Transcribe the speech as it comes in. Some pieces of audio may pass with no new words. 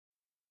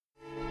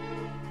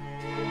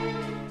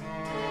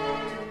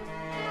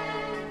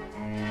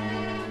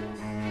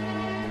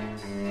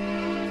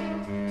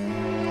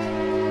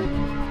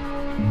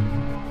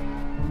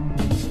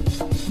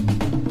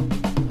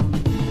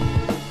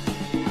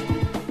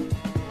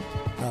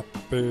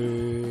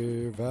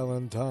Happy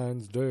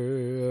Valentine's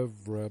Day,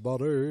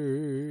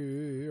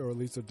 everybody, or at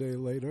least a day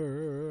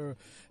later,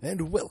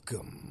 and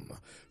welcome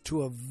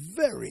to a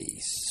very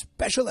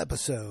special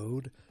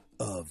episode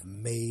of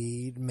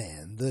Made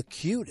Men, the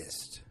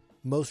cutest,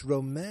 most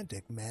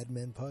romantic Mad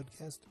Men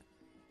podcast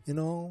in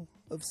all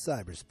of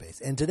cyberspace.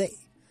 And today,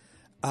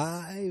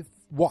 I've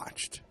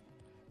watched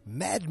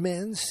Mad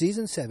Men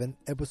Season 7,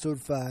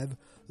 Episode 5,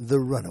 The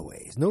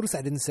Runaways. Notice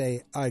I didn't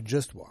say I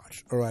just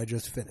watched or I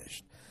just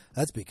finished.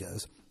 That's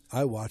because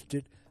I watched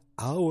it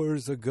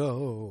hours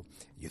ago.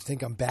 You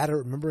think I'm bad at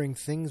remembering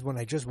things when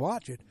I just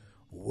watch it?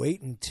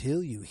 Wait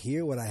until you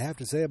hear what I have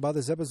to say about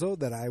this episode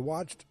that I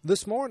watched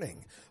this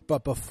morning.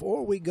 But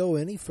before we go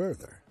any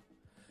further,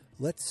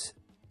 let's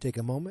take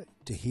a moment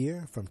to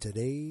hear from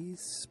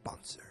today's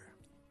sponsor.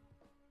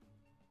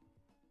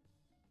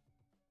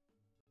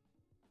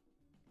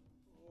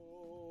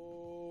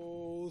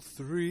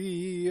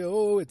 30,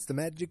 it's the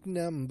magic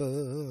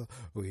number.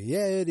 Oh,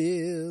 yeah, it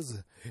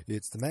is.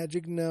 It's the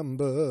magic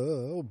number.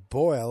 Oh,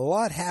 boy, a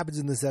lot happens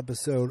in this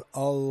episode.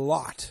 A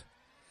lot.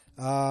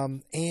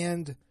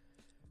 And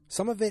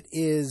some of it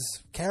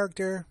is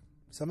character.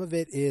 Some of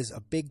it is a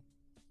big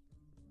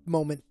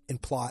moment in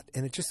plot.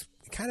 And it just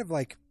kind of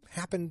like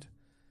happened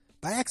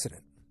by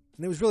accident.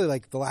 And it was really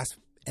like the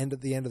end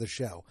of the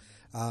show.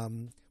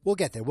 We'll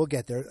get there.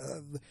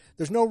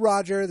 There's no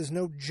Roger. There's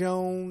no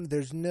Joan.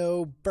 There's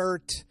no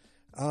Bert.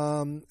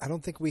 I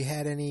don't think we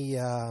had any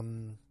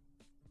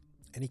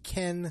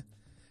Ken.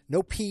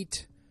 No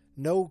Pete.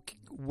 No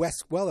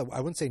West. Well,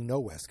 I wouldn't say no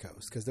West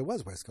Coast because there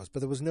was West Coast,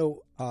 but there was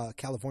no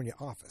California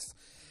office.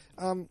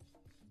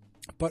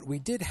 But we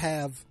did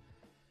have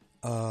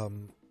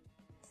some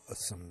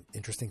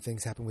interesting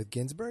things happen with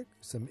Ginsberg.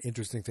 Some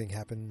interesting thing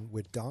happen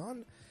with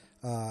Don.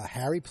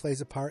 Harry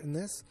plays a part in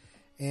this,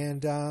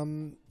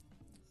 and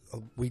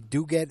we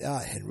do get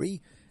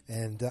Henry,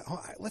 and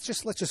let's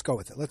just go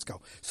with it. Let's go.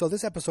 So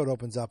this episode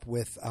opens up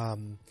with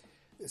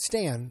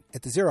Stan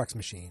at the Xerox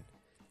machine,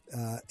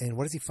 and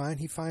what does he find?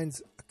 He finds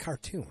a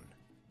cartoon.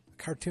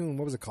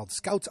 What was it called?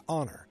 Scout's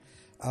Honor.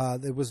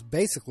 It was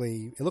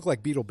basically, it looked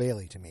like Beetle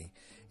Bailey to me,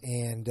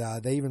 and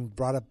they even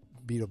brought up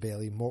Beetle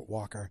Bailey, Mort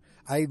Walker.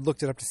 I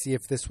looked it up to see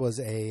if this was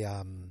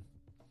in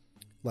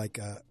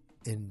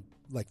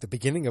the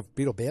beginning of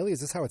Beetle Bailey.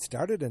 Is this how it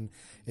started? And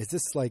is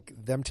this like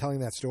them telling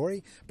that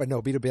story? But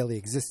no, Beetle Bailey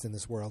exists in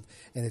this world.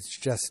 And it's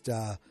just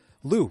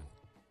Lou.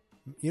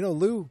 You know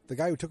Lou, the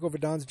guy who took over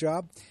Don's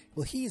job?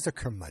 Well, he's a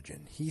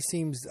curmudgeon. He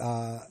seems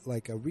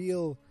like a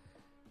real,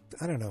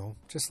 I don't know,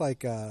 just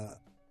like a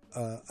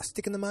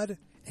stick in the mud.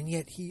 And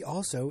yet he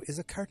also is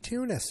a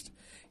cartoonist.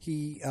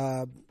 He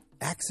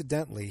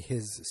accidentally,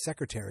 his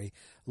secretary,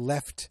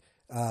 left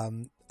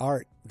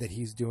art that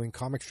he's doing,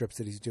 comic strips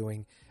that he's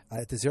doing,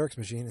 at the Xerox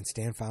machine, and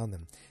Stan found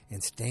them.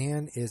 And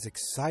Stan is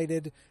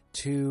excited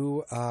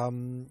to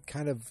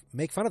kind of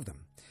make fun of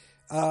them.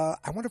 I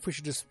wonder if we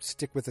should just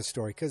stick with this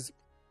story because,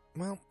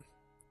 well,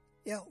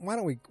 yeah, why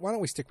don't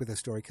we stick with this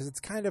story? Because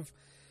it's kind of,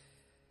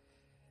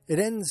 it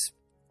ends,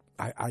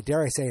 I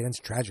dare I say it ends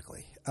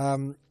tragically.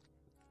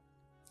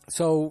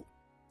 So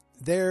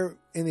they're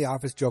in the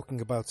office joking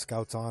about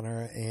Scout's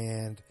Honor,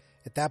 and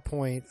at that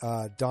point,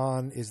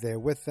 Don is there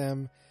with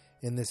them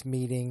in this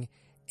meeting,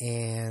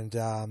 and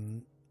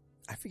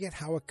I forget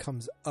how it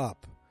comes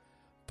up,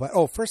 but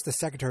first the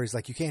secretary's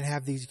like, you can't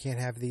have these,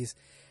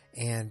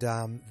 and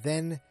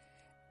then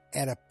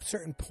at a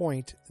certain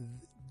point,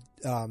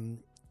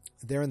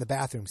 they're in the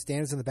bathroom.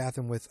 Stan is in the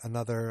bathroom with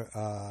another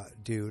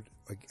dude,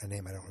 a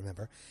name I don't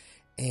remember,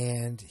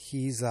 and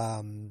he's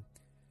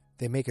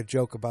they make a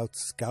joke about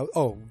Scout.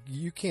 Oh,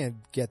 you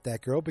can't get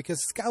that girl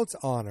because Scout's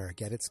on her.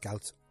 Get it?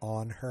 Scout's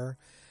on her.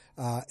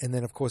 And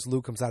then, of course,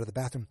 Lou comes out of the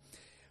bathroom.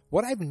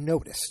 What I've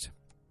noticed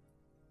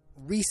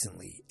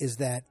recently is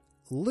that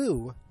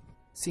Lou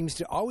seems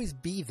to always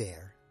be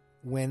there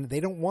when they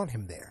don't want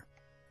him there.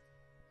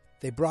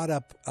 They brought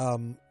up,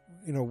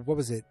 what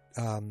was it?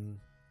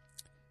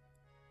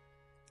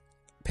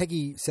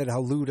 Peggy said how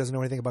Lou doesn't know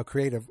anything about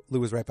creative.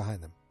 Lou was right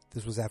behind them.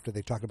 This was after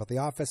they talked about the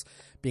office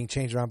being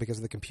changed around because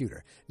of the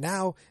computer.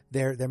 Now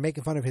they're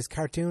making fun of his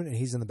cartoon, and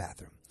he's in the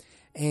bathroom.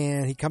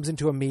 And he comes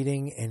into a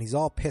meeting, and he's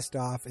all pissed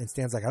off. And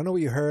Stan's like, I don't know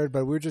what you heard,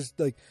 but we're just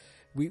like,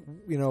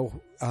 they're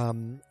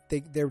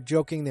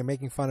joking. They're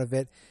making fun of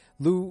it.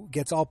 Lou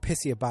gets all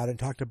pissy about it and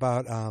talked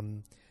about,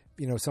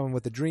 someone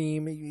with a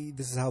dream.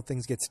 This is how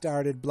things get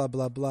started, blah,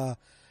 blah, blah.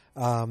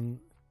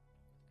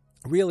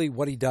 Really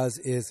what he does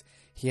is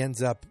he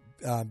ends up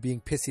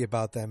being pissy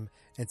about them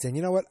and saying,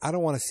 you know what, I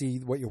don't want to see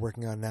what you're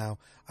working on now.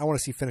 I want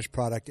to see finished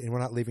product, and we're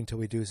not leaving till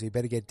we do, so you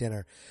better get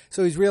dinner.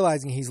 So he's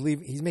realizing he's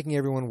making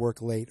everyone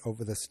work late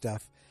over this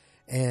stuff,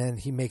 and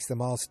he makes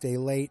them all stay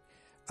late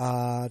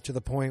to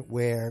the point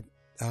where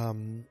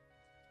Don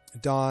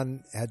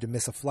had to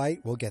miss a flight.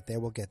 We'll get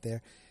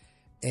there.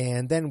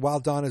 And then while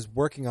Don is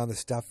working on this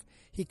stuff,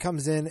 he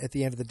comes in at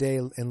the end of the day,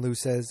 and Lou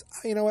says,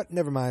 oh, you know what,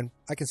 never mind.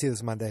 I can see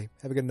this Monday.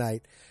 Have a good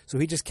night. So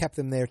he just kept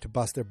them there to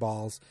bust their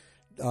balls.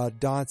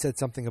 Don said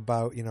something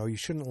about, you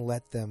shouldn't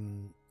let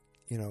them,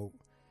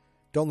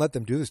 don't let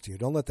them do this to you.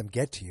 Don't let them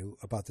get to you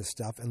about this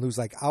stuff. And Lou's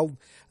like,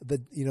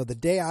 the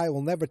day I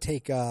will never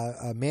take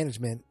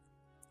management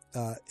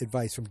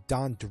advice from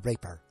Don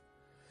Draper.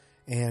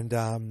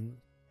 And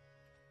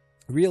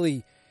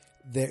really,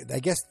 I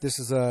guess this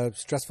is a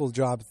stressful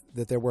job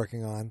that they're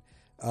working on.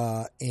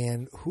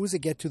 And who's it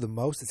get to the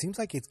most? It seems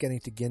like it's getting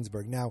to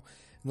Ginsburg. Now,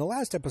 in the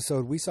last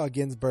episode, we saw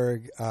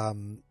Ginsburg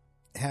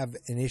have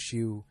an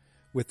issue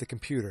with the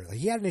computer. Like,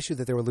 he had an issue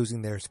that they were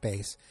losing their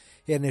space.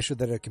 He had an issue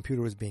that a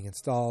computer was being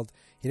installed.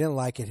 He didn't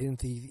like it.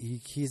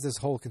 He's this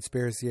whole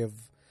conspiracy of,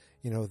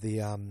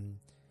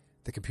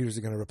 the computers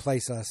are going to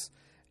replace us,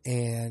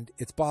 and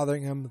it's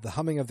bothering him. The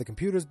humming of the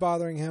computer is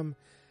bothering him.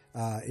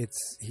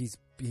 He's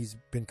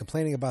been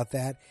complaining about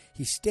that.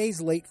 He stays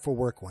late for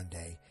work one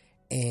day,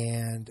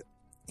 and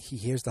he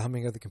hears the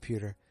humming of the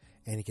computer,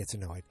 and he gets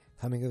annoyed.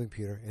 Humming of the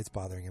computer, it's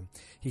bothering him.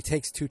 He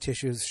takes 2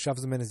 tissues,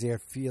 shoves them in his ear,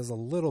 feels a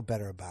little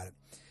better about it.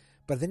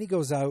 But then he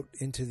goes out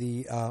into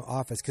the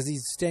office because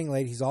he's staying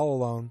late. He's all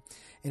alone.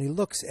 And he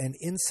looks, and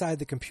inside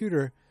the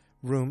computer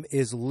room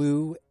is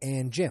Lou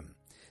and Jim.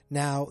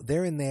 Now,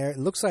 they're in there. It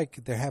looks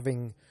like they're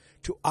having,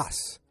 to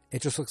us,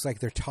 it just looks like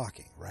they're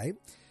talking, right?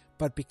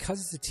 But because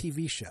it's a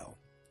TV show,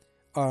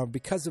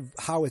 because of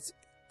how it's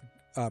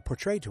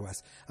portrayed to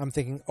us, I'm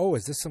thinking, oh,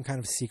 is this some kind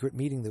of secret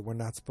meeting that we're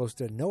not supposed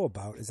to know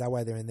about? Is that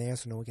why they're in there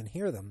so no one can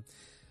hear them?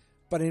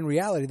 But in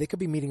reality, they could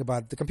be meeting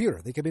about the computer.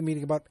 They could be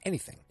meeting about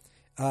anything.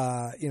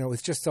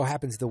 It just so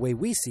happens the way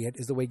we see it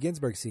is the way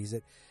Ginsburg sees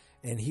it.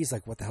 And he's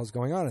like, what the hell's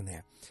going on in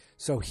there?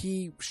 So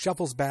he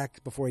shuffles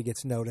back before he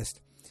gets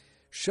noticed,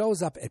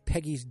 shows up at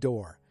Peggy's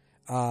door.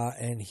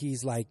 And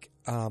he's like,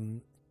 I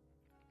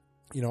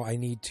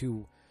need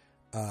to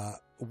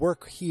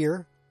work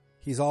here.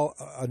 He's all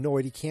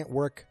annoyed. He can't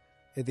work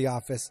at the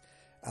office.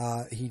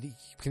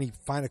 Can he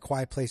find a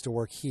quiet place to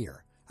work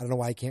here? I don't know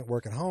why he can't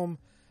work at home.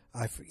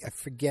 I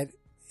forget.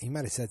 He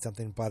might have said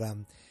something, but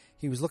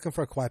he was looking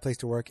for a quiet place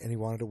to work, and he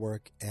wanted to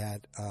work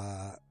at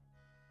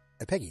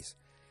Peggy's.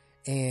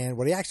 And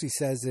what he actually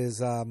says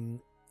is,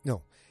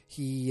 no.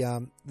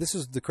 This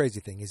is the crazy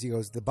thing, is he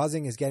goes, the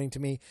buzzing is getting to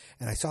me,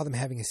 and I saw them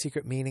having a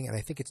secret meeting, and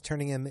I think it's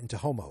turning them into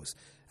homos.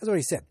 That's what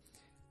he said.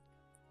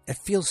 It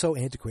feels so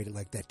antiquated,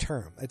 like that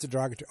term. It's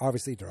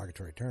obviously a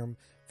derogatory term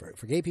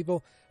for gay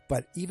people,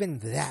 but even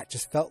that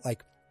just felt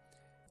like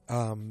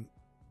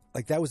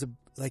that was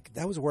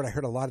a word I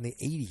heard a lot in the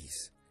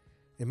 80s.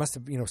 It must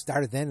have,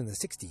 started then in the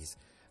 60s.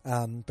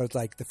 But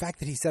like the fact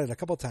that he said it a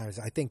couple of times,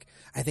 I think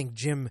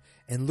Jim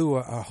and Lou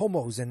are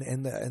homos,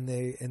 and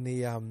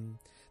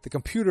the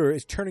computer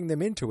is turning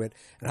them into it,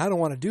 and I don't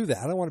want to do that.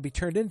 I don't want to be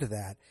turned into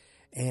that.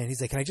 And he's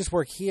like, can I just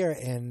work here?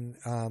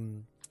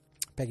 And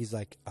Peggy's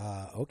like,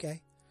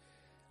 okay,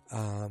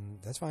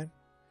 that's fine.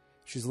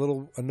 She's a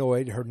little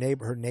annoyed. Her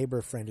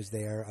neighbor friend is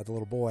there, the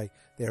little boy,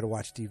 there to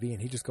watch TV,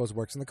 and he just goes and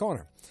works in the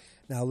corner.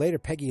 Now later,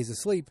 Peggy is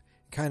asleep,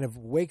 kind of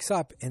wakes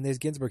up, and there's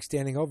Ginsburg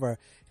standing over, and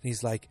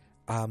he's like,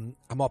 I'm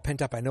all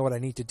pent up. I know what I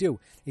need to do.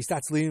 He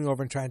starts leaning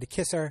over and trying to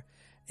kiss her,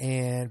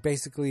 and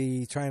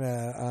basically trying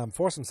to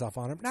force himself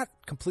on her. Not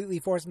completely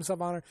force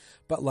himself on her,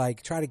 but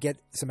like try to get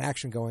some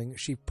action going.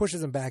 She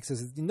pushes him back,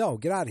 says, no,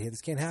 get out of here.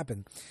 This can't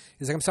happen.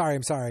 He's like,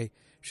 I'm sorry.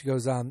 She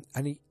goes,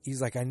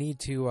 he's like, I need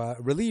to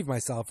relieve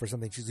myself or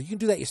something. She's like, you can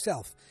do that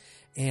yourself.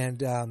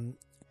 And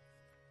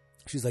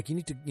she's like, you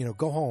need to,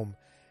 go home.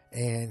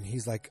 And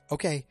he's like,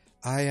 okay,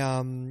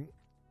 I'm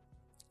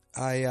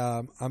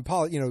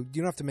Paul, you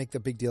don't have to make the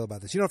big deal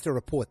about this. You don't have to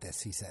report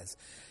this, he says.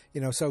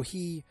 So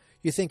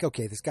you think,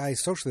 okay, this guy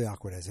is socially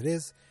awkward as it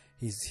is.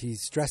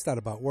 He's stressed out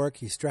about work.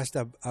 He's stressed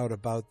out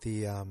about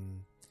the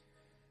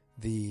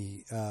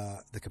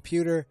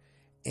computer,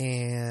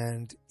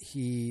 and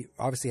he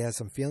obviously has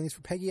some feelings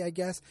for Peggy, I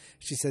guess.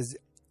 She says,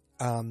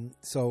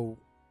 so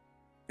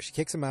she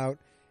kicks him out,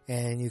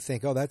 and you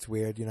think, oh, that's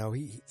weird.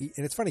 And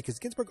it's funny because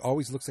Ginsburg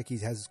always looks like he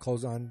has his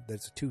clothes on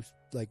that's two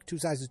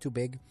sizes too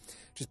big,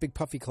 just big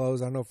puffy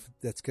clothes. I don't know if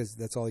that's because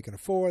that's all he can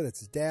afford. That's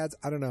his dad's.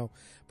 I don't know.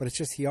 But it's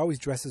just he always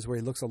dresses where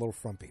he looks a little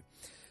frumpy.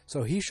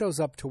 So he shows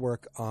up to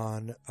work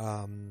on,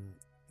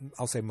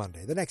 I'll say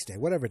Monday, the next day,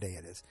 whatever day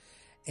it is.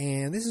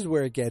 And this is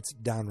where it gets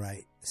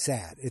downright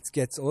sad. It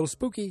gets a little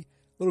spooky,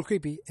 a little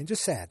creepy, and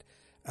just sad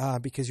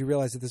because you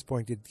realize at this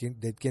point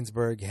that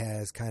Ginsburg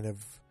has kind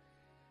of,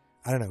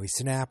 I don't know, he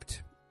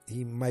snapped.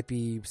 He might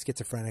be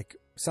schizophrenic.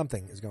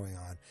 Something is going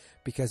on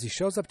because he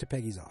shows up to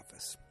Peggy's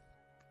office.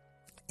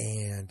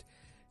 And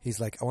he's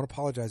like, I want to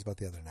apologize about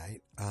the other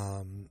night.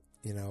 I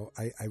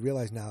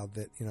realize now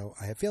that,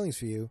 I have feelings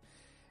for you.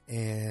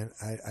 And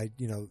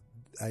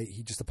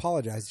he just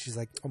apologized. She's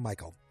like, oh,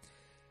 Michael,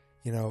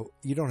 you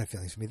don't have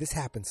feelings for me. This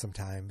happens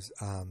sometimes,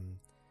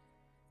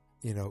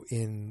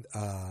 in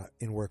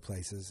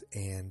workplaces.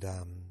 And,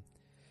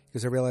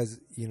 because I realize,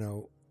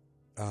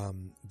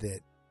 that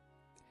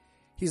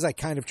he's like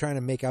kind of trying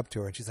to make up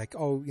to her. And she's like,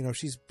 oh,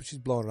 she's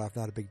blowing it off.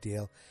 Not a big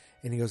deal.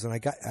 And he goes, and I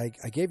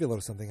gave you a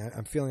little something.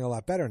 I'm feeling a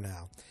lot better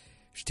now.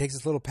 She takes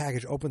this little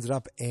package, opens it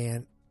up,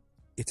 and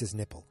it's his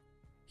nipple.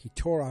 He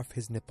tore off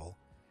his nipple,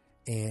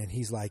 and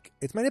he's like,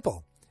 it's my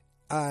nipple.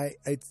 I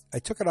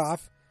took it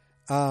off.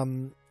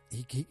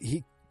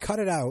 he cut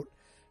it out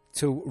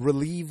to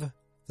relieve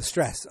the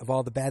stress of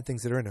all the bad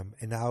things that are in him,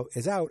 and now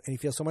is out, and he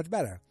feels so much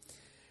better.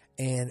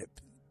 And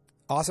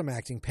awesome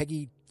acting.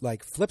 Peggy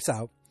like flips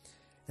out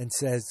and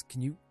says,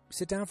 "Can you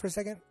sit down for a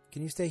second?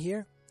 Can you stay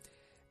here?"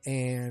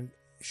 And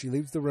she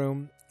leaves the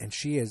room, and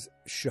she is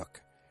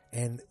shook.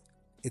 And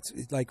it's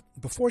like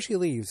before she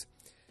leaves,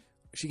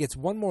 she gets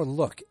one more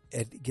look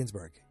at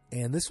Ginsberg,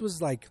 and this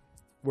was like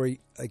where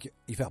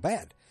he felt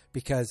bad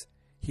because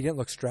he didn't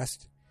look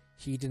stressed,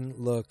 he didn't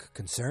look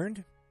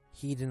concerned,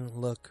 he didn't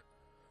look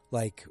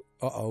like,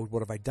 uh-oh,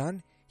 what have I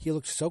done? He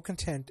looked so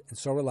content and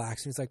so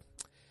relaxed, and he's like,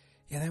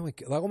 yeah, that went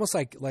good. Almost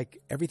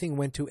like everything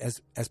went to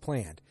as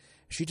planned.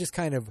 She just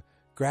kind of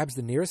grabs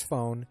the nearest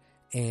phone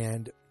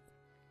and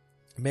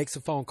makes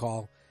a phone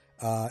call,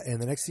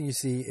 and the next thing you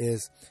see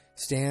is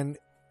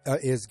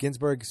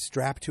Ginsberg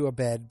strapped to a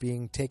bed,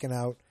 being taken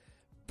out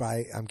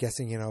by, I'm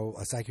guessing,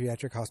 a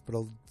psychiatric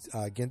hospital.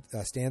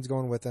 Stan's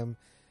going with him,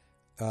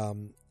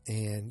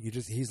 and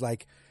he's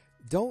like,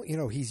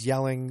 he's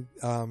yelling,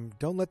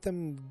 don't let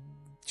them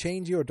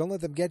change you, or don't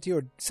let them get to you,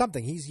 or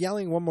something. He's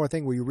yelling one more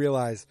thing where you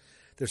realize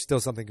there's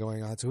still something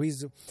going on. So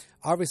he's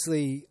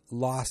obviously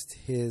lost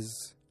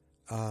his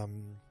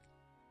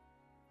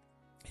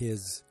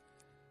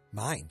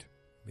mind.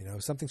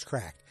 Something's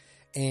cracked.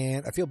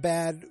 And I feel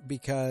bad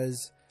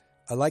because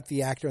I like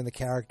the actor and the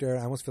character.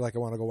 I almost feel like I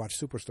want to go watch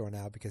Superstore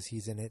now because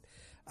he's in it.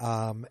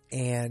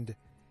 And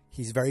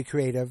he's very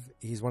creative.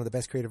 He's one of the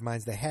best creative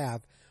minds they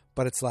have.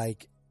 But it's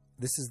like,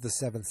 this is the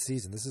 7th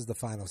season. This is the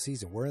final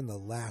season. We're in the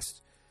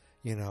last,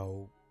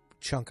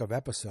 chunk of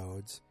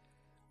episodes.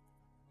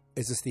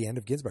 Is this the end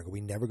of Ginsberg? Are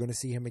we never going to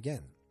see him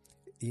again?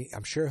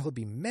 I'm sure he'll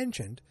be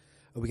mentioned.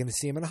 Are we going to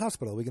see him in a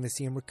hospital? Are we going to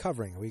see him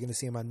recovering? Are we going to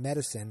see him on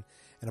medicine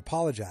and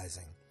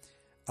apologizing?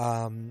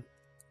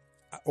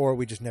 Or are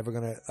we just never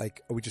going to,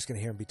 are we just going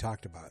to hear him be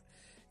talked about?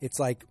 It's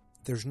like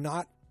there's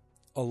not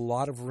a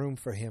lot of room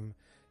for him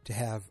to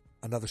have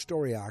another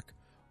story arc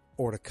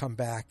or to come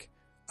back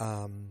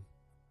from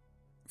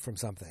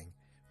something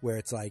where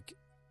it's like,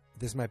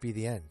 this might be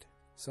the end.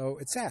 So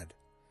it's sad.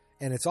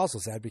 And it's also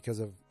sad because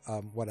of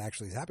what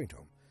actually is happening to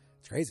him.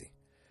 It's crazy.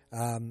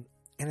 And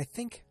I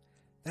think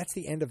that's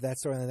the end of that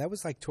story. And that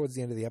was like towards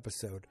the end of the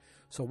episode.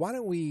 So why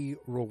don't we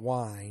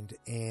rewind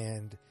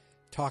and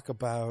talk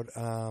about,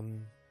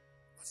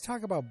 let's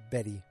talk about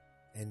Betty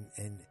and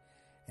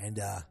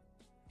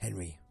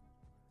Henry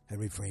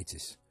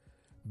Francis.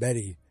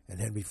 Betty and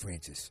Henry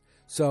Francis.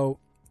 So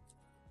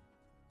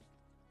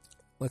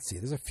let's see.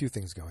 There's a few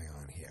things going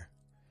on here.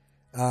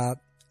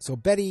 So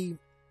Betty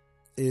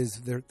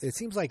is there. It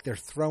seems like they're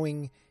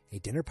throwing a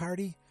dinner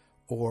party,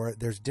 or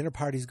there's dinner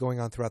parties going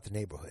on throughout the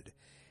neighborhood.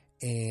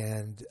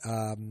 And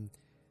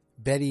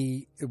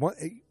Betty,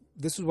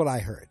 this is what I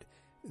heard.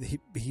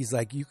 He's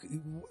like,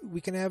 we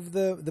can have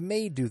the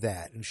maid do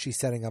that. And she's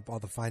setting up all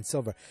the fine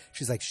silver.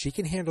 She's like, she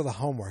can handle the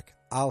homework.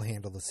 I'll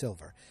handle the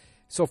silver.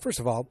 So first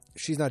of all,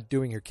 she's not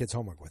doing her kids'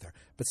 homework with her.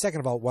 But second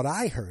of all, what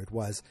I heard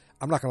was,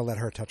 I'm not going to let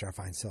her touch our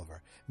fine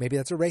silver. Maybe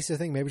that's a racist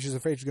thing. Maybe she's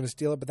afraid she's going to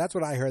steal it. But that's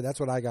what I heard. That's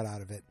what I got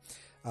out of it.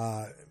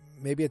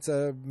 Maybe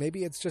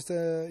it's just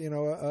a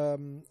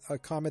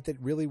comment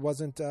that really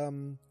wasn't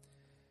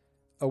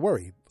a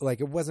worry. Like,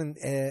 it wasn't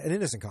an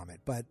innocent comment.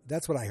 But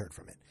that's what I heard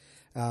from it.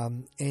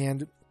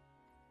 And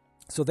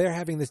so they're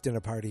having this dinner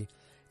party,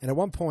 and at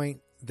one point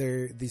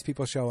these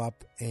people show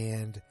up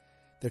and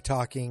they're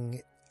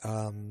talking,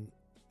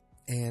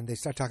 and they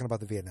start talking about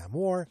the Vietnam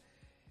War.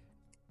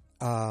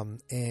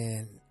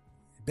 And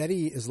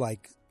Betty is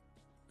like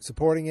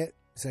supporting it,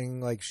 saying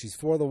like she's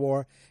for the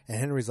war, and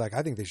Henry's like,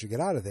 I think they should get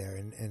out of there.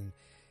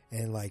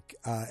 And like,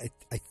 I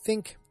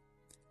think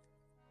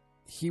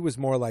he was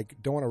more like,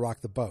 don't want to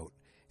rock the boat.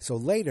 So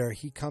later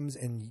he comes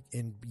and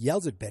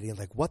yells at Betty,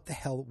 like, what the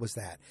hell was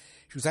that?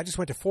 She goes, I just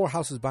went to 4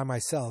 houses by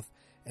myself,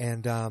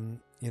 and,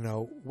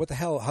 what the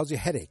hell? How's your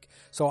headache?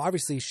 So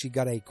obviously she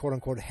got a quote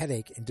unquote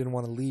headache and didn't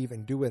want to leave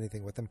and do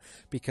anything with him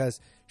because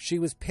she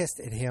was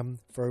pissed at him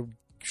for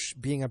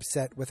being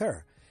upset with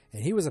her.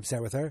 And he was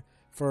upset with her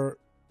for,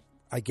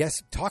 I guess,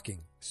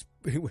 talking,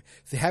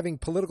 having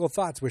political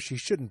thoughts where she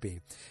shouldn't be.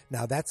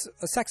 Now that's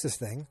a sexist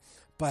thing,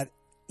 but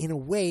in a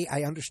way,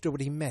 I understood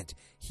what he meant.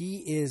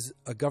 He is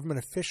a government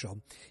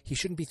official. He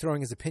shouldn't be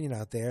throwing his opinion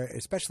out there,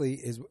 especially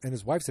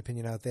his wife's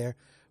opinion out there,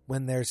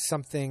 when there's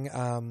something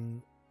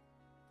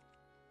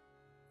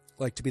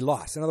like to be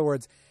lost. In other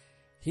words,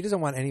 he doesn't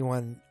want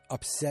anyone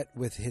upset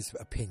with his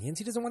opinions.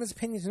 He doesn't want his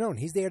opinions known.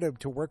 He's there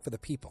to work for the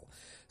people.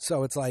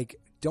 So it's like,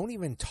 don't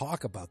even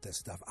talk about this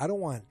stuff. I don't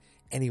want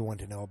anyone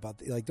to know about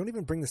don't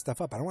even bring this stuff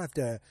up. I don't have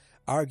to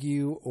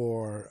argue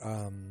or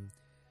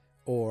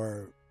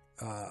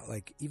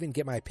even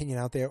get my opinion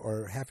out there,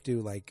 or have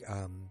to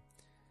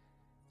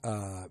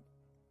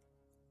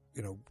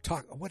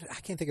talk. What, I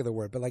can't think of the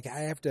word, but I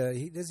have to.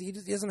 He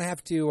doesn't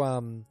have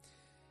to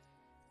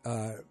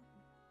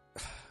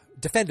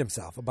defend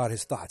himself about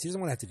his thoughts. He doesn't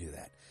want to have to do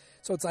that.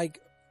 So it's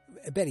like,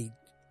 Betty,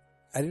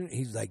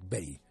 he's like,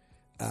 Betty,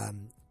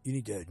 you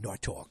need to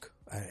not talk.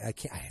 I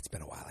can't. It's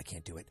been a while. I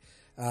can't do it.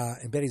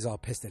 And Betty's all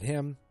pissed at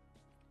him.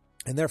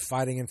 And they're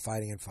fighting and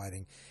fighting and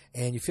fighting.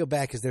 And you feel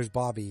bad because there's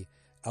Bobby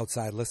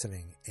outside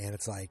listening. And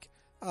it's like,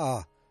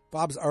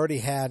 Bob's already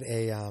had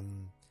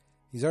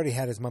he's already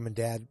had his mom and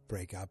dad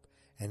break up.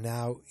 And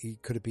now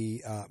could it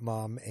be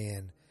mom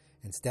and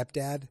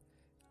stepdad?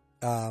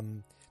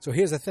 So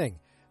here's the thing.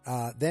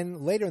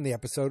 Then later in the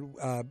episode,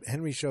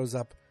 Henry shows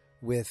up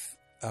with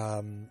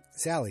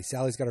Sally.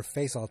 Sally's got her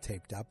face all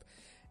taped up.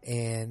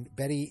 And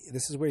Betty,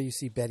 this is where you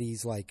see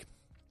Betty's like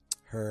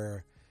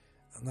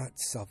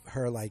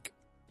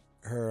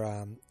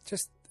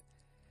just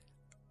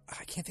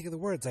I can't think of the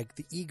words, like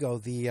the ego,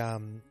 the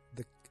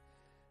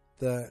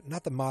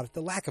not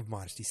the lack of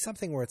modesty,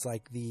 something where it's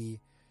like the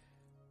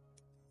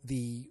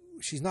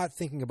she's not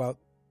thinking about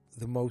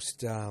the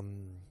most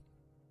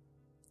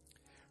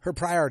her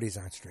priorities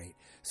aren't straight.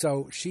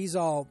 So she's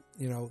all,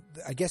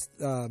 I guess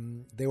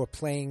they were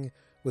playing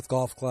with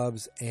golf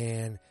clubs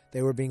and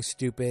they were being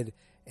stupid,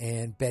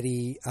 and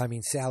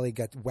Sally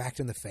got whacked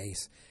in the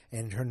face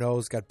and her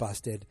nose got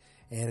busted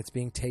and it's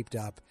being taped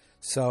up.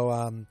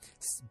 So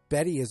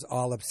Betty is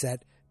all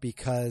upset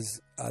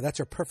because that's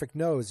her perfect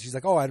nose. She's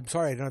like, "Oh, I'm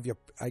sorry, I don't have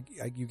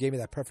you gave me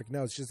that perfect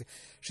nose."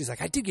 She's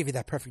like, "I did give you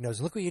that perfect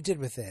nose. Look what you did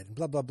with it." And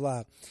blah blah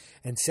blah.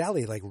 And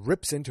Sally like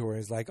rips into her.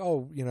 Is like,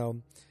 "Oh,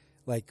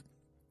 like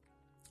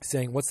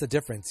saying, what's the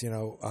difference?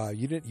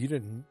 You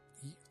didn't."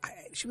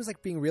 She was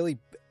like being really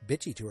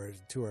bitchy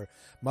to her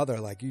mother.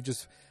 Like, you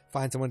just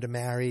find someone to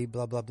marry.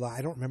 Blah blah blah.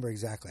 I don't remember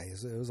exactly.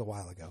 It was a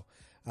while ago,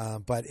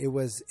 but it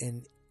was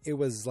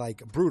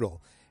like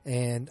brutal.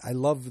 And I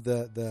love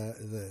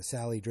the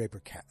Sally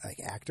Draper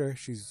actor.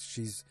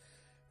 She's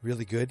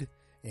really good,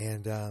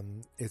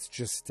 and it's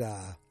just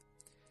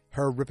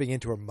her ripping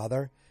into her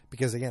mother,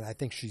 because again, I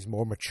think she's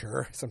more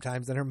mature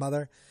sometimes than her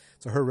mother.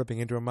 So her ripping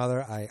into her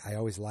mother, I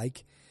always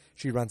like.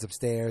 She runs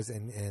upstairs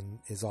and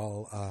is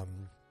all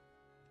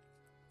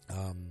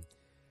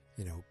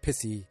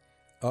pissy,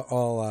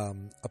 all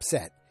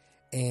upset,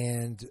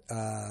 and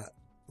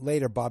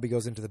later Bobby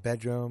goes into the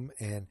bedroom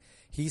and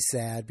he's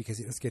sad because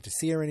he doesn't get to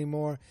see her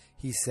anymore.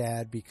 He's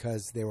sad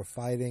because they were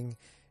fighting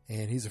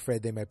and he's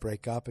afraid they might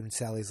break up. And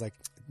Sally's like,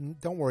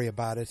 "Don't worry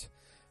about it.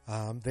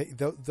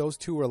 Those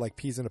two are like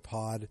peas in a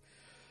pod.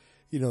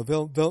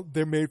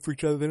 They're made for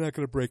each other. They're not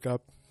going to break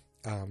up."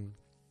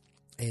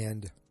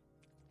 And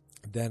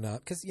then,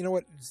 because you know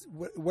what,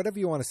 whatever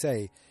you want to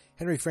say,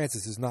 Henry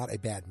Francis is not a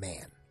bad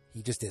man.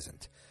 He just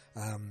isn't.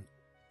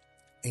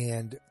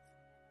 And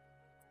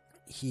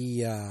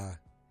he,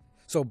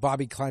 so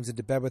Bobby climbs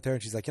into bed with her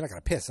and she's like, "You're not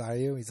going to piss, are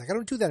you?" He's like, "I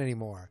don't do that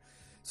anymore."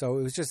 So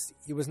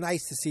it was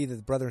nice to see that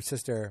the brother and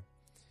sister,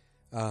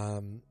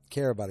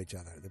 care about each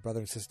other. The brother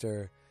and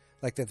sister,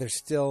 like that they're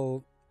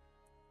still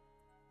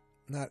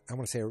there's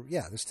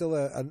still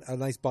a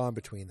nice bond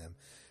between them.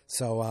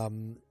 So,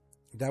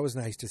 that was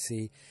nice to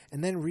see.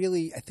 And then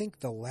really, I think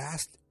the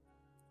last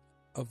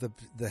of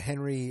the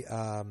Henry,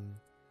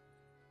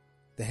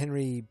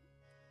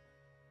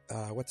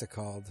 what's it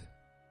called?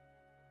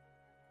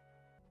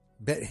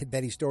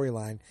 Betty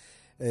storyline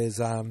is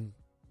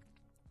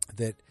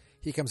that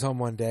he comes home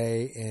one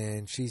day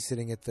and she's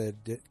sitting at the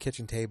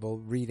kitchen table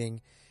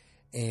reading,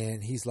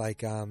 and he's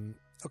like, "Oh,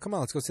 come on,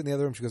 let's go sit in the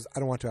other room." She goes, "I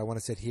don't want to. I want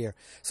to sit here."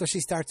 So she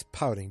starts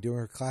pouting, doing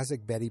her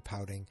classic Betty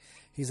pouting.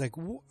 He's like,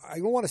 "I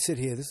don't want to sit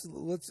here.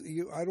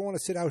 I don't want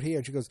to sit out here."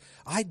 And she goes,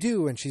 "I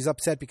do." And she's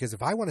upset because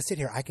if I want to sit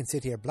here, I can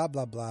sit here. Blah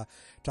blah blah,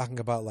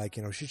 talking about like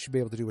she should be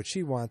able to do what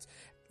she wants.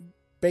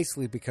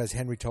 Basically, because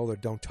Henry told her,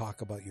 don't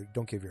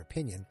give your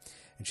opinion.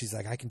 And she's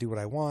like, "I can do what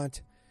I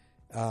want,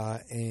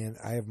 and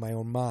I have my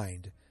own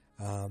mind."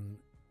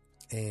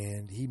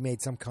 And he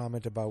made some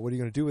comment about, "What are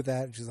you going to do with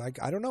that?" And she's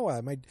like, "I don't know.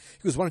 I might."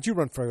 He goes, "Why don't you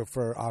run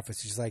for office?"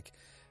 She's like,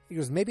 he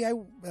goes, "Maybe I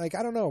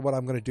don't know what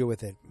I'm going to do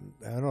with it."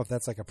 I don't know if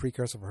that's like a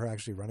precursor for her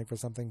actually running for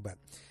something, but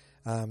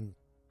I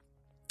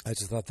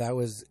just thought that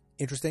was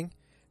interesting,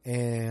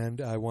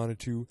 and I wanted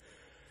to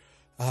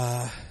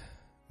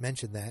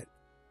mention that.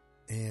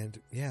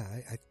 And yeah,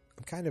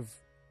 I'm kind of,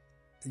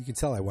 you can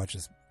tell I watched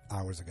this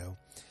hours ago.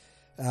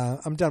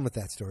 I'm done with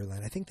that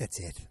storyline. I think that's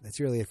it. That's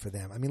really it for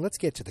them. I mean, let's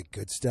get to the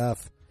good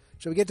stuff.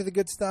 Shall we get to the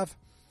good stuff?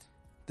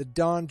 The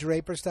Don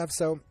Draper stuff.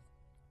 So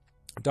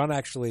Don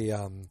actually,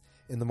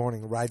 in the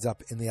morning, rides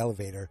up in the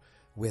elevator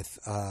with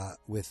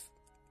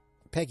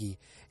Peggy,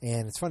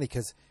 and it's funny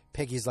because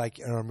Peggy's like,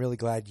 "I'm really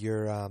glad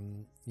you're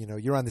on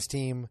this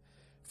team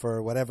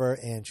for whatever,"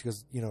 and she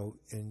goes,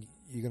 "And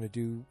you're going to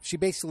do," she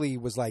basically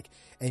was like,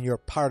 "And you're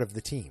part of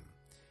the team."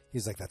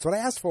 He's like, "That's what I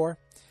asked for."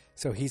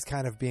 So he's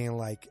kind of being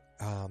like,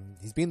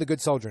 he's being the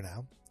good soldier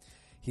now.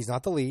 He's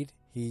not the lead.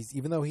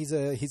 Even though he's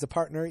a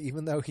partner,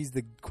 even though he's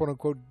the quote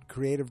unquote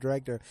creative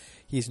director,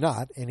 he's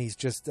not, and he's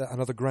just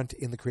another grunt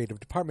in the creative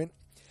department.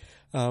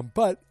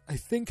 But I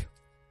think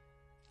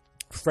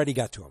Freddie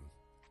got to him.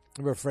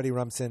 Remember, Freddie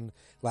Rumsen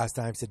last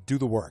time said, "Do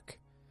the work.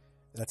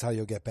 That's how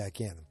you'll get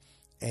back in."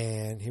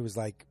 And he was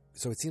like,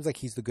 so it seems like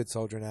he's the good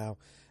soldier now.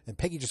 And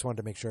Peggy just wanted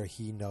to make sure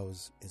he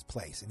knows his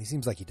place, and he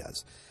seems like he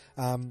does.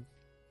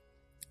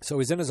 So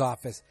he's in his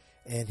office,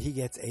 and he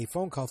gets a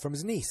phone call from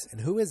his niece.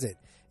 And who is it?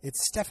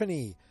 It's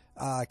Stephanie,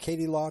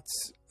 Katie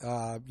Lotz,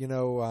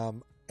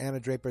 Anna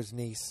Draper's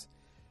niece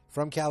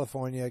from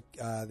California,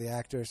 the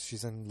actress.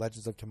 She's in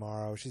Legends of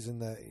Tomorrow. She's in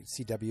the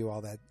CW,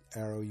 all that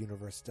Arrow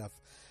universe stuff.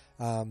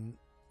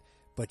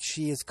 But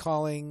she is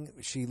calling.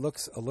 She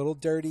looks a little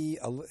dirty,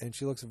 and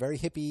she looks very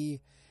hippie,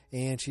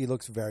 and she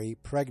looks very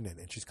pregnant.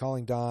 And she's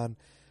calling Don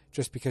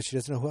just because she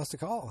doesn't know who else to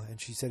call. And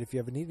she said, if you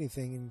ever need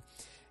anything.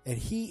 And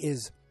he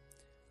is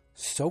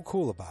so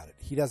cool about it.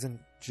 He doesn't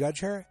judge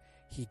her.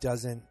 He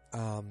doesn't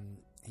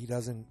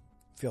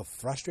feel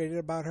frustrated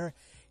about her.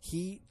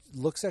 He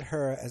looks at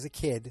her as a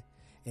kid,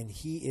 and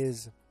he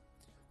is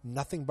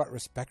nothing but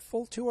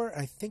respectful to her.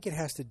 I think it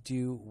has to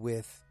do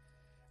with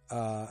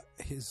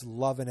his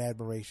love and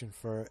admiration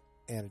for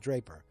Anna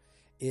Draper.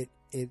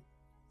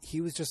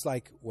 He was just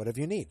like, whatever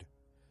you need.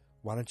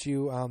 Why don't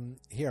you,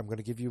 here, I'm going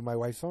to give you my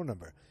wife's phone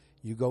number.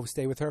 You go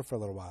stay with her for a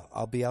little while.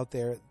 I'll be out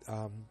there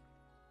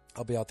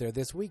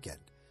this weekend.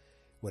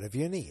 Whatever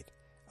you need.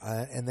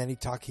 And then he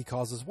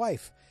calls his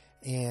wife,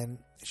 and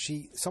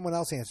someone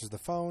else answers the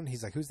phone.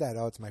 He's like, who's that?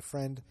 Oh, it's my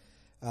friend.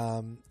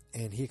 And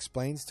he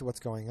explains to what's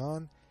going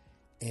on.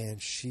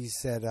 And she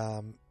said,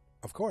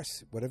 of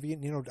course, whatever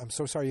I'm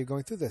so sorry you're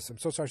going through this. I'm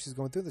so sorry she's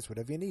going through this.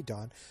 Whatever you need,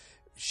 Don.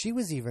 She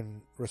was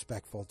even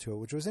respectful to it,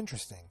 which was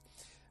interesting.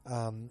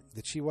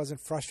 That she wasn't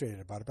frustrated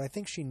about it. But I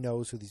think she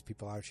knows who these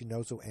people are. She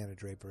knows who Anna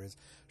Draper is.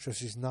 So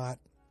she's not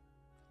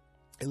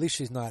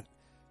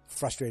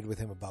frustrated with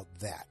him about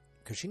that,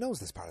 because she knows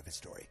this part of his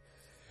story.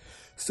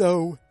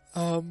 So,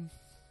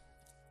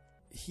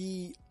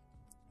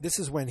 this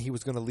is when he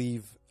was going to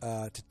leave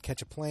to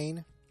catch a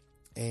plane,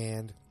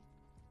 and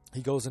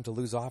he goes into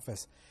Lou's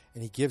office,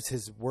 and he gives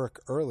his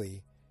work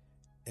early,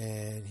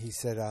 and he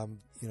said, I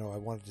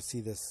wanted to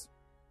see this.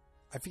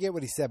 I forget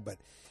what he said, but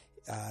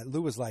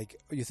Lou was like,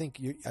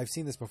 I've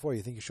seen this before.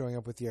 You think you're showing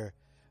up with your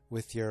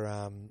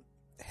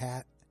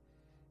hat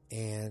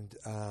and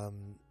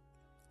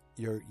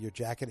your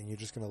jacket, and you're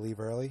just going to leave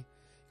early?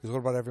 He goes,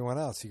 what about everyone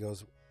else? He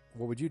goes,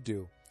 what would you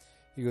do?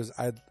 He goes,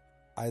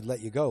 I'd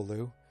let you go,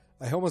 Lou.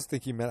 I almost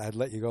think he meant I'd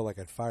let you go, like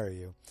I'd fire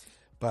you.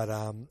 But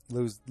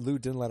Lou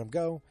didn't let him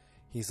go.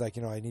 He's like,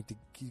 I need to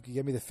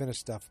give me the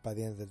finished stuff by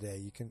the end of the day.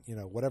 You can,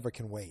 whatever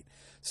can wait.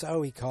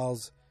 So he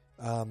calls,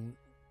 and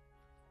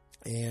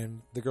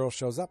the girl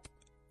shows up.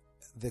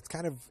 That's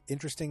kind of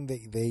interesting.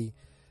 They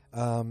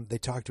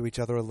talk to each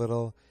other a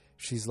little.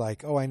 She's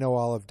like, oh, I know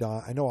all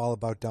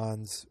about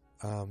Don's.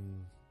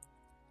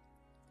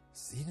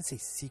 He didn't say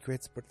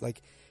secrets, but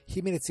like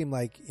he made it seem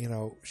like,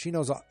 she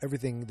knows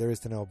everything there is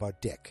to know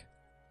about Dick,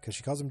 because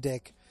she calls him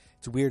Dick.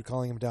 It's weird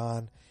calling him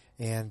Don.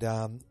 And,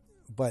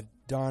 but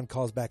Don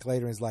calls back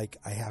later and is like,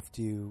 I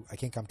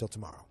can't come till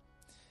tomorrow.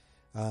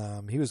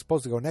 He was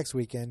supposed to go next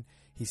weekend.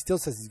 He still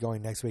says he's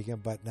going next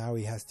weekend, but now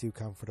he has to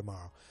come for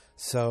tomorrow.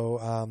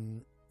 So,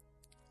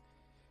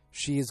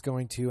 she is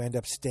going to end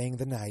up staying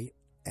the night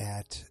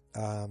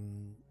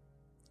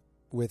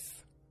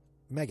with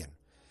Megan.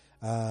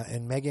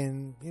 And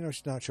Megan,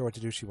 she's not sure what to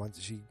do. She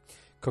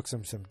cooks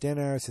him some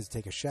dinner, says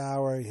take a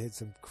shower, hit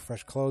some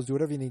fresh clothes, do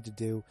whatever you need to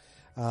do.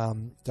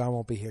 Don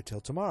won't be here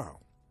till tomorrow.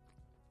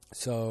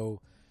 So,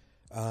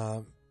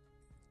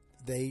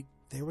 there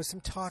was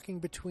some talking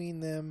between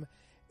them,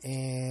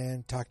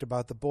 and talked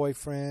about the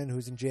boyfriend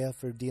who's in jail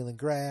for dealing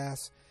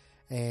grass.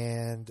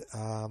 And,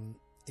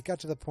 it got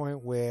to the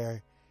point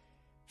where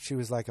she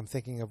was like, I'm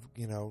thinking of,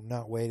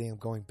 not waiting, I'm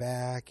going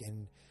back.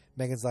 And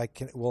Megan's like,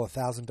 will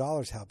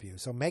 $1,000 help you?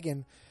 So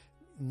Megan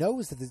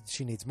knows that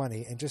she needs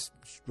money and just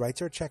writes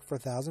her a check for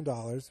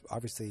 $1,000.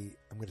 Obviously,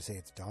 I'm going to say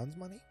it's Don's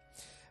money.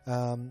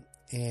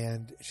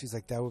 And she's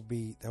like, that would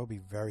be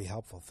very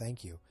helpful.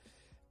 Thank you.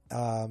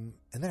 And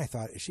then I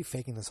thought, is she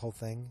faking this whole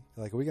thing?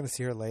 Like, are we going to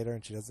see her later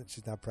and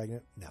she's not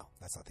pregnant? No,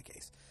 that's not the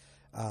case.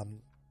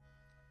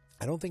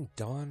 I don't think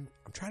Don,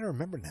 I'm trying to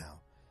remember now.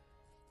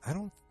 I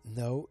don't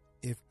know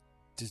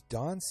does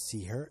Don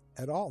see her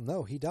at all?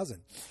 No, he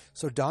doesn't.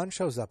 So Don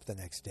shows up the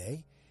next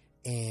day,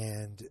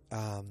 and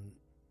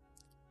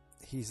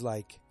he's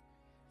like,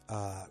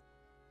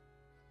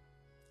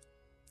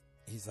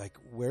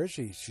 where is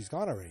she? She's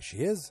gone already. She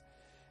is.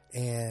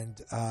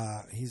 And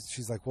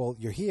she's like, well,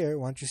 you're here.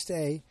 Why don't you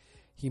stay?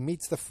 He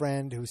meets the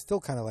friend who's still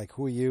kind of like,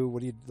 who are you?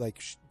 What do you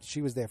like?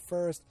 She was there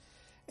first.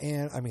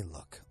 And I mean,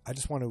 look,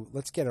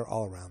 let's get her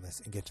all around this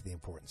and get to the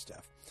important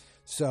stuff.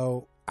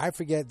 So I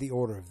forget the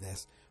order of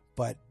this,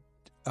 but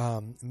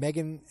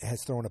Megan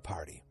has thrown a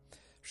party.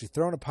 She's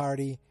thrown a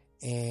party,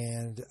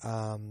 and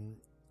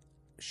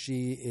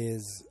she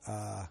is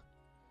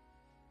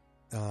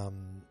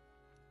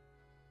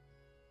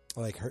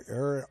like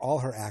all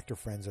her actor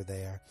friends are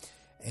there,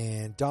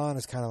 and Don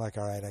is kind of like,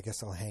 all right, I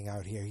guess I'll hang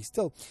out here.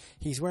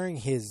 He's wearing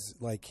his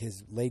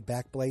laid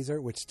back blazer,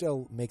 which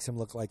still makes him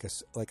look like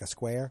a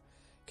square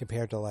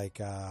compared to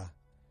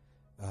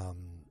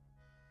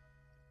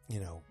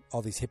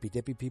all these hippy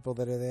dippy people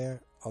that are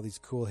there, all these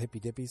cool hippy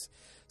dippies.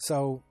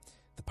 So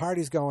the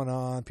party's going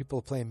on. People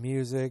are playing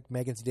music.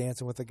 Megan's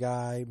dancing with a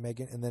guy.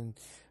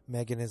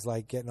 Megan is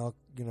like getting all,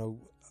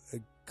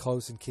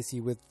 close and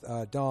kissy with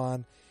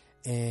Dawn.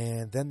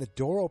 And then the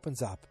door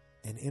opens up,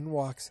 and in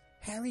walks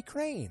Harry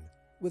Crane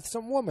with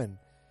some woman.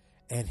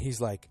 And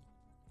he's like,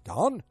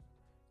 Don?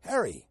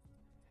 Harry.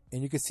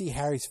 And you can see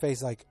Harry's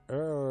face like,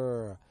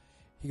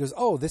 He goes,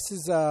 oh, this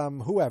is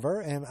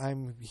whoever, and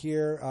I'm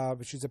here.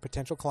 She's a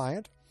potential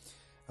client.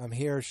 I'm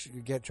here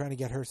trying to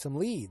get her some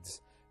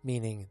leads.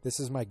 Meaning, this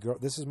is my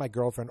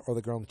girlfriend or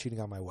the girl I'm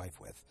cheating on my wife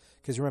with.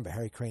 Because remember,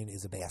 Harry Crane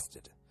is a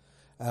bastard.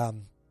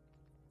 And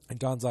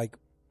Don's like,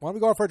 why don't we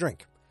go out for a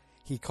drink?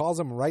 He calls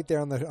him right there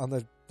on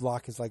the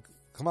block. He's like,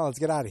 come on, let's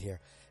get out of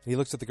here. And he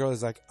looks at the girl.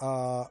 He's like,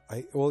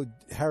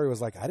 Harry was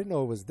like, I didn't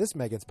know it was this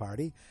Megan's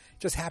party.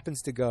 Just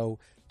happens to go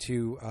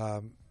to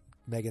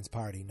Megan's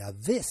party. Now,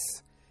 this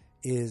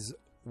is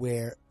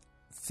where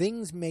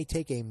things may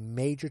take a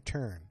major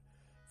turn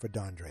for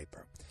Don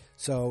Draper.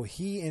 So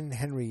he and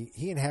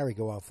Harry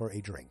go out for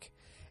a drink.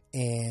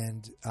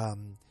 And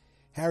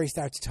Harry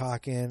starts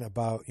talking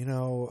about,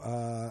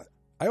 I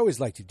always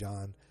liked you,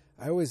 Don.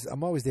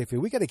 I'm always there for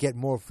you. We got to get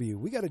more for you.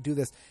 We got to do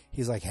this.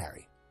 He's like,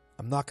 Harry,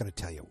 I'm not going to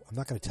tell you. I'm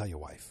not going to tell your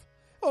wife.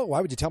 Oh,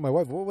 why would you tell my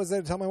wife? What was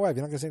there to tell my wife?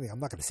 You're not going to say anything. I'm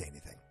not going to say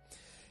anything.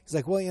 He's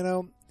like,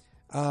 well,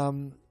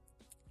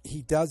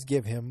 he does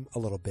give him a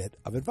little bit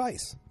of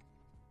advice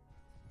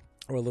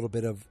or a little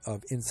bit of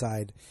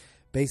inside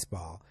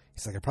baseball.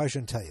 He's like, I probably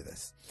shouldn't tell you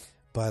this,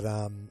 but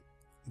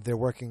they're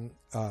working.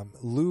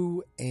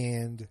 Lou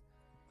and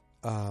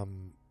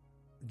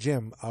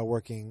Jim are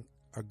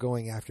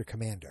going after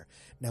Commander.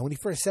 Now, when he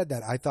first said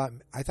that, I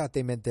thought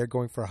they meant they're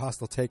going for a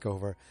hostile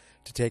takeover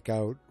to take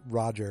out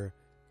Roger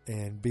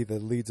and be the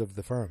leads of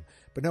the firm.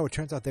 But no, it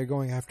turns out they're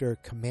going after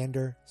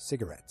Commander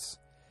Cigarettes.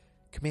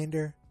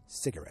 Commander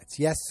Cigarettes.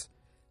 Yes,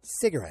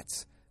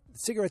 cigarettes.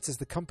 Cigarettes is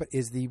the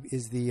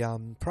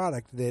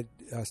product that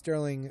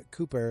Sterling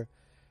Cooper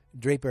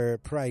Draper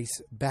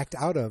Price backed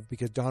out of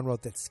because Don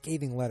wrote that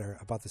scathing letter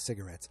about the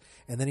cigarettes,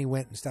 and then he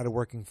went and started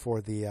working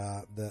for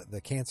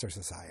the Cancer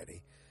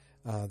Society,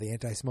 the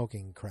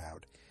anti-smoking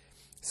crowd.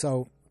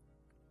 So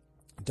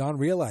Don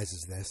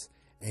realizes this,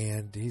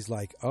 and he's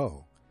like,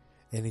 "Oh,"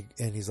 and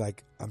he's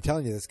like, "I'm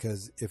telling you this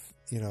because if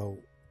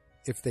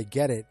they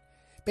get it,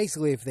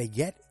 basically if they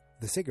get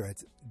the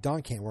cigarettes,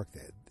 Don can't work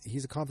there.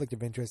 He's a conflict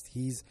of interest.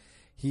 He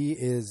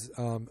is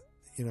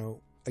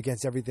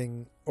against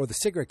everything, or the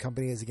cigarette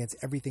company is against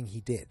everything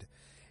he did."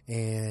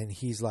 And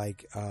he's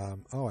like,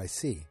 oh, I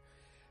see.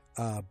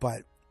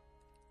 But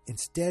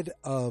instead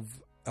of,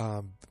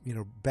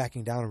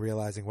 backing down and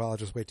realizing, well, I'll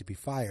just wait to be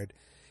fired,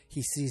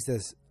 he sees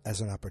this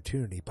as an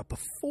opportunity. But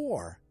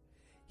before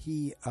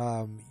he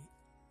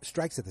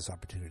strikes at this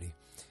opportunity,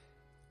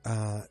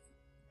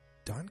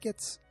 Don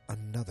gets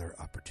another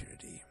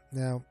opportunity.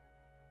 Now,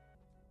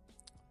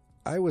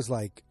 I was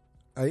like,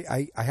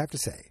 I have to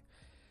say,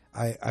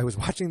 I was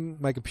watching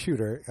my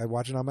computer, I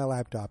watched it on my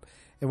laptop,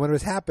 and when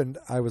it happened,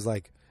 I was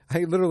like,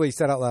 I literally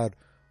said out loud,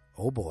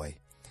 oh boy.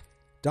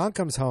 Don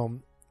comes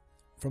home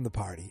from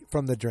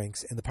the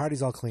drinks, and the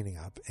party's all cleaning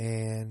up,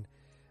 and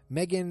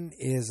Megan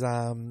is,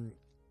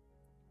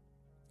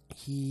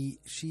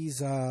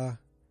 she's all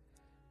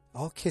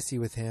kissy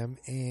with him,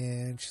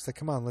 and she's like,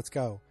 come on, let's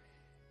go.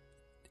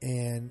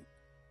 And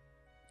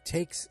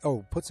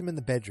puts him in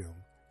the bedroom,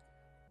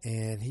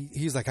 and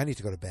he's like, I need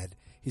to go to bed.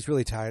 He's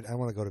really tired. I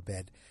want to go to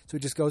bed. So he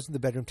just goes in the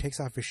bedroom, takes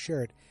off his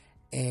shirt,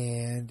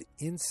 and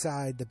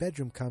inside the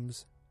bedroom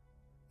comes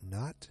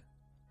not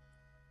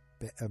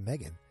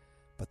Megan,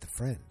 but the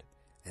friend,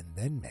 and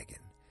then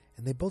Megan.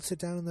 And they both sit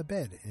down on the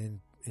bed, and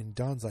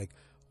Don's like,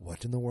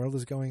 what in the world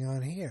is going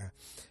on here?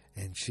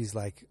 And she's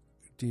like,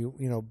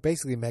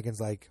 basically Megan's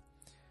like,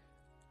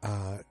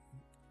 I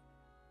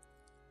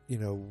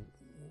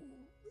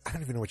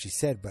don't even know what she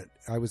said, but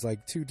I was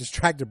like too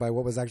distracted by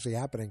what was actually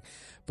happening.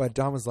 But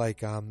Don was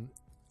like, I'm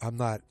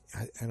not,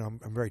 and I'm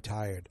very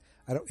tired.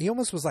 He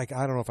almost was like,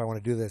 I don't know if I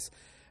want to do this.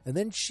 And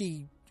then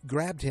she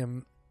grabbed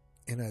him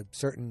in a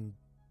certain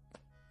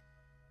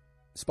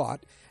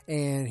spot,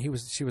 and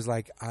she was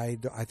like, I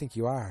think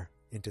you are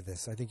into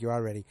this. I think you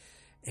are ready.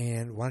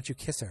 And why don't you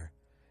kiss her?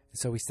 And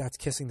so he starts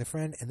kissing the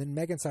friend, and then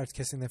Megan starts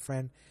kissing the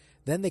friend.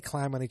 Then they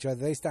climb on each other.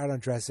 They start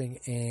undressing,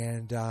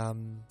 and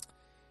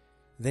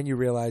then you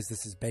realize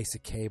this is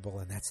basic cable,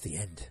 and that's the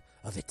end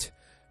of it.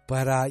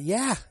 But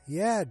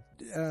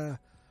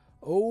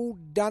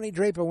old Donnie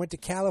Draper went to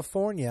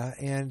California,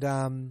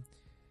 and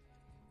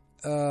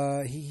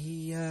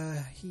he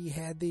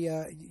had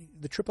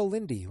the Triple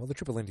Lindy. Well, the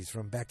Triple Lindy's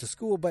from Back to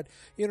School, but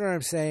you know what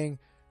I'm saying.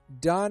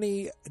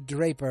 Donnie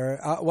Draper.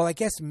 I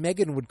guess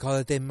Megan would call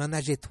it a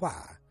ménage à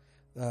trois,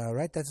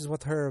 right? That is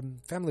what her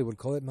family would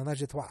call it,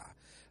 ménage à trois.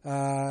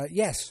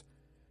 Yes,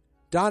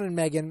 Don and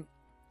Megan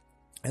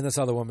and this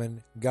other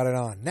woman got it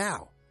on.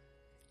 Now,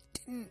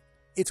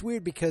 it's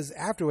weird because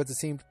afterwards it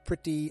seemed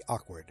pretty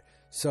awkward.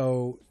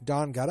 So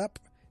Don got up,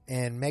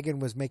 and Megan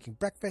was making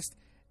breakfast,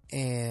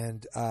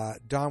 and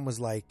Don was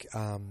like,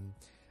 I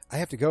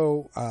have to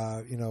go,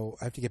 I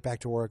have to get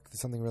back to work.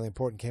 Something really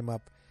important came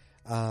up.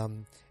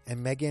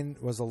 And Megan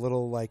was a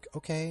little like,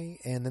 okay.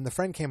 And then the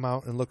friend came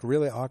out and looked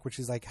really awkward.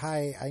 She's like,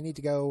 hi, I need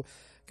to go.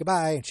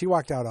 Goodbye. And she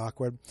walked out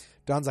awkward.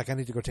 Don's like, I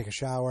need to go take a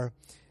shower.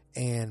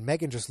 And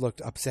Megan just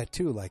looked upset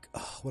too, like,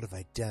 oh, what have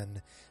I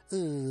done?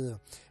 Ugh.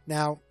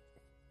 Now,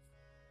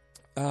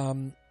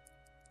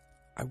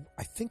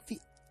 I think the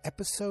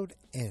episode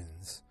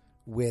ends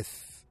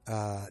with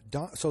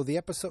Dawn. So the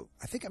episode,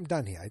 I think I'm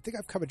done here. I think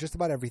I've covered just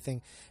about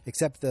everything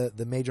except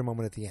the major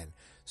moment at the end.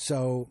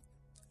 So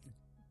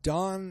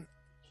Dawn,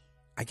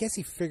 I guess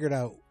he figured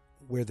out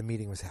where the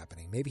meeting was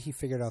happening. Maybe he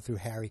figured out through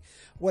Harry,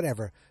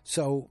 whatever.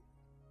 So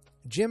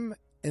Jim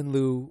and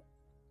Lou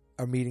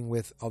are meeting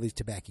with all these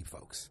Tabaki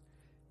folks.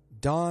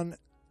 Dawn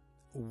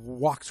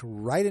walks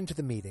right into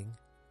the meeting,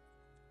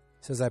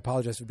 says, I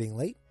apologize for being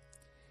late.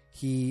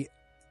 He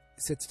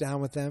sits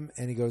down with them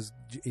and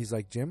he's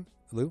like, Jim,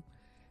 Lou,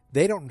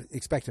 they don't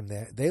expect him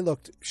there. They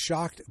looked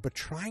shocked, but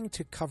trying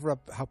to cover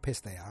up how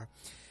pissed they are.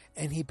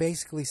 And he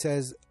basically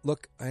says,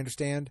 look, I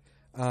understand.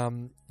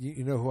 You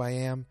know who I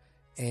am.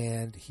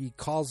 And he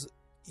calls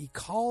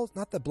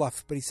not the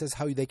bluff, but he says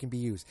how they can be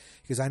used.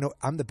 Because I know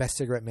I'm the best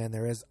cigarette man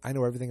there is. I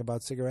know everything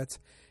about cigarettes.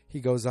 He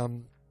goes,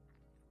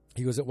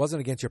 it wasn't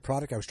against your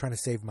product. I was trying to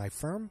save my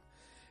firm.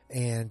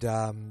 And,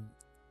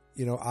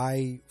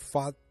 I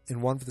fought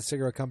and won for the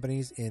cigarette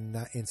companies in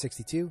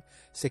 62,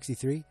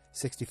 63,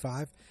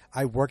 65.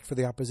 I worked for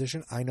the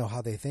opposition. I know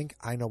how they think.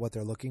 I know what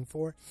they're looking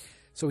for.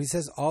 So he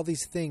says all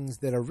these things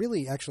that are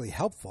really actually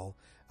helpful,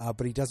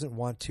 but he doesn't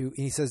want to. And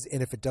he says,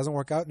 and if it doesn't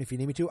work out and if you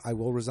need me to, I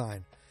will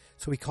resign.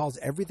 So he calls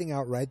everything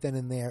out right then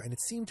and there, and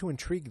it seemed to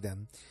intrigue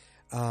them.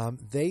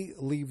 They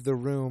leave the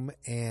room,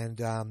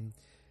 and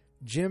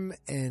Jim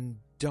and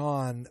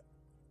Dawn,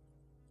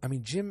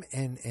 Jim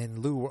and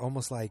Lou were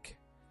almost like,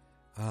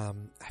 I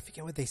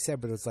forget what they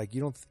said, but it was like,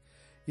 you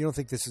don't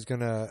think this is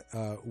going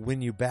to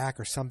win you back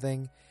or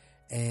something.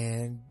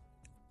 And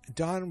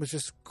Dawn was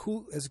just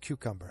cool as a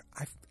cucumber.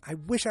 I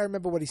wish I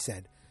remember what he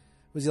said.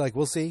 Was he like,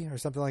 we'll see, or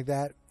something like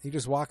that? He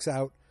just walks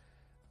out,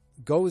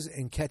 goes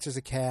and catches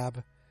a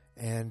cab,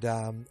 and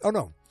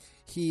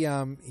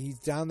he's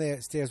down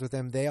there stairs with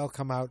them. They all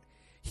come out.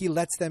 He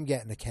lets them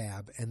get in a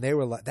cab, and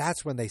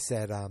that's when they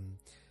said,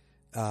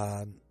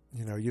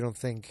 you don't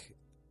think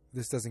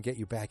this doesn't get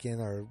you back in,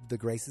 or the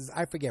graces.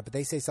 I forget, but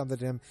they say something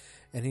to him,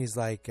 and he's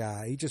like,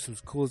 he just was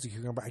cool as a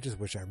cucumber. I just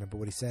wish I remember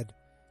what he said.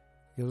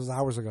 It was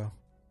hours ago.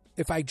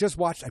 If I just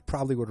watched, I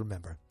probably would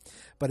remember.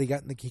 But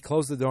he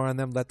closed the door on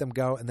them, let them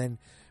go, and then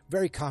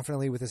very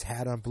confidently with his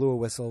hat on blew a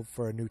whistle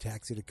for a new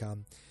taxi to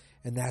come.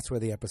 And that's where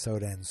the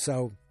episode ends.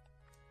 So,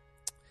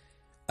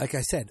 like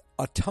I said,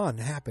 a ton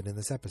happened in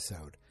this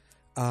episode.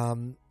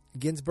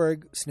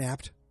 Ginsburg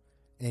snapped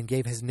and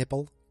gave his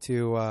nipple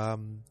to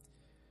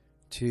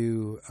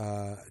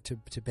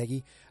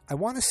Peggy. I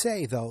want to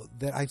say, though,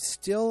 that I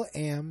still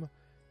am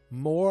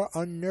more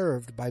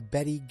unnerved by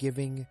Betty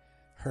giving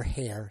her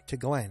hair to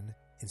Glenn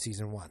in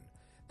season 1.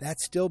 That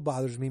still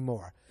bothers me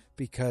more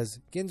because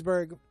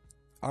Ginsburg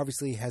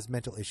obviously has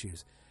mental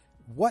issues.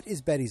 What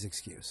is Betty's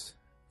excuse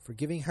for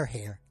giving her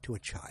hair to a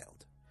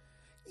child?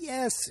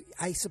 Yes,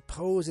 I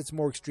suppose it's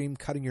more extreme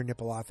cutting your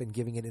nipple off and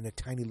giving it in a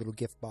tiny little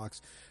gift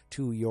box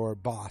to your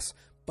boss.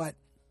 But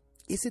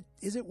is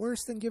it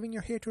worse than giving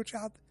your hair to a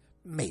child?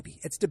 Maybe.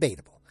 It's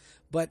debatable.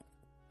 But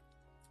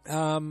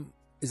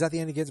is that the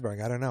end of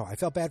Ginsburg? I don't know. I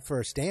felt bad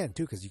for Stan,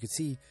 too, because you could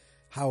see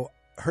how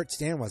hurt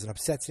Stan was and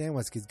upset Stan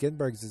was because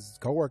Ginsburg's his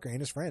coworker and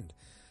his friend.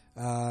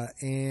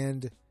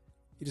 And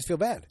you just feel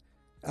bad.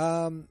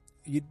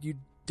 You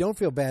don't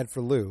feel bad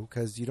for Lou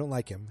because you don't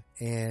like him.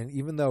 And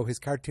even though his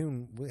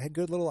cartoon had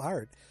good little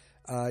art,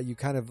 you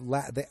kind of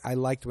I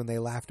liked when they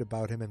laughed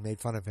about him and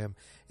made fun of him.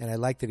 And I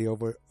liked that he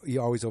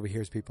always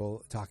overhears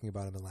people talking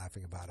about him and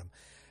laughing about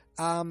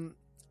him.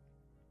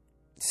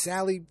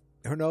 Sally,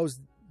 her nose,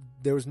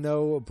 there was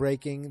no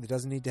breaking. It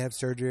doesn't need to have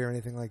surgery or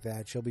anything like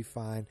that. She'll be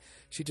fine.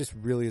 She just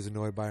really is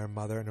annoyed by her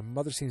mother, and her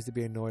mother seems to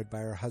be annoyed by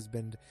her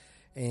husband,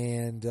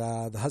 and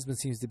the husband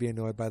seems to be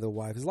annoyed by the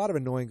wife. There's a lot of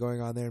annoying going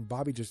on there, and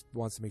Bobby just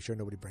wants to make sure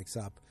nobody breaks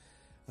up.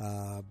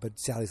 But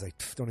Sally's like,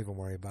 don't even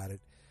worry about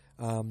it.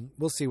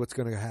 We'll see what's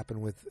going to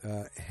happen with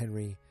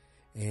Henry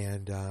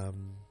and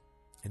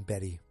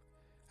Betty,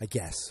 I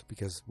guess,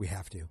 because we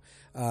have to.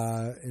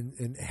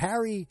 And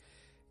Harry...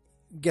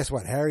 Guess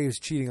what? Harry was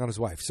cheating on his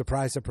wife.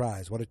 Surprise,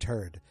 surprise. What a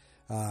turd.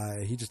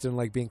 He just didn't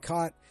like being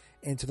caught.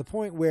 And to the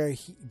point where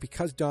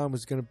because Dawn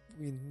was going to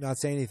not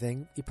say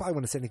anything, he probably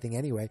wouldn't have said anything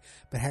anyway,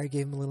 but Harry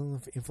gave him a little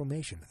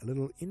information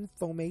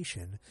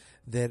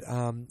that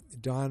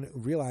Dawn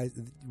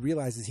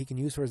realizes he can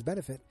use for his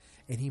benefit.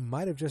 And he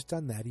might have just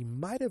done that. He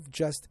might have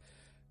just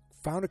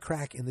found a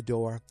crack in the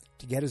door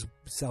to get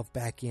himself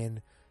back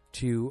in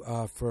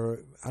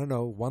for, I don't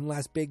know, one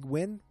last big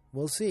win.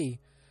 We'll see.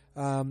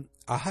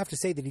 I'll have to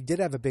say that he did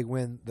have a big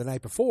win the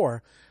night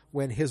before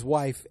when his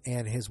wife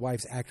and his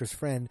wife's actress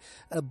friend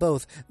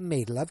both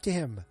made love to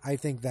him. I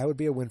think that would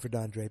be a win for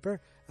Don Draper.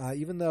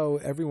 Even though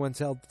everyone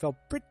felt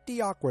pretty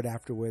awkward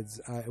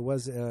afterwards, it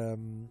was, I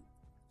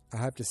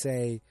have to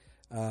say,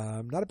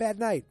 not a bad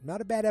night,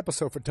 not a bad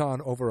episode for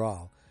Don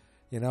overall.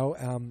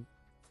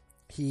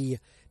 He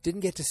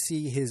didn't get to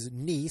see his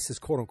niece, his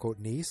quote-unquote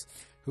niece,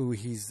 who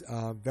he's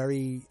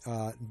very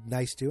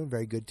nice to and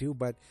very good to,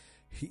 but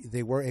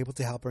they were able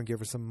to help her and give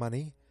her some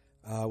money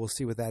We'll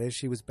see what that is.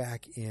 She was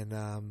back in,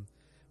 was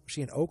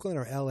she in Oakland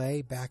or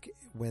L.A. back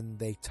when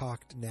they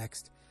talked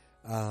next?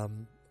 I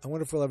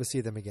wonder if we'll ever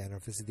see them again, or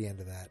if this is the end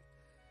of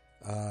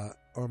that.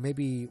 Or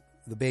maybe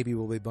the baby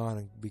will be born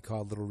and be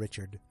called Little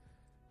Richard.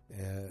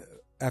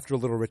 After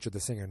Little Richard the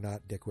singer,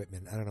 not Dick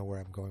Whitman. I don't know where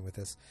I'm going with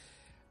this.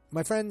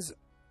 My friends,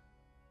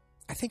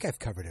 I think I've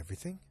covered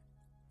everything.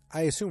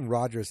 I assume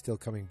Roger is still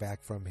coming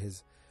back from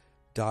his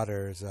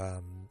daughter's,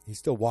 he's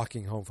still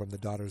walking home from the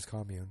daughter's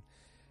commune.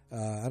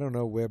 I don't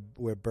know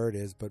where Bert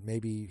is, but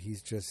maybe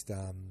he's just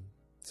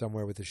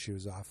somewhere with his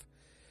shoes off.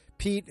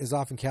 Pete is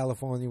off in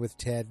California with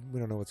Ted. We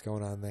don't know what's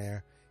going on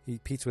there.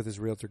 Pete's with his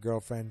realtor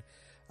girlfriend.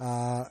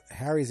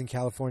 Harry's in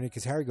California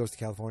because Harry goes to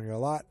California a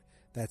lot.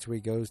 That's where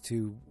he goes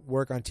to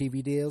work on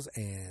TV deals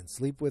and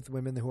sleep with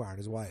women who aren't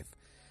his wife.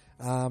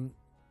 And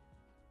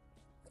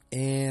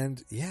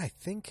yeah, I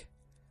think,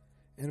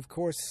 and of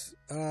course,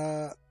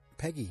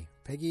 Peggy.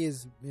 Peggy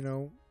is,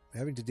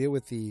 having to deal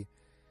with the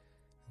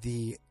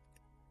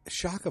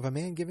shock of a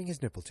man giving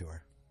his nipple to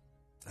her.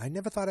 I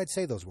never thought I'd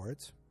say those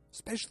words,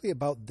 especially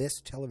about this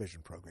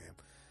television program.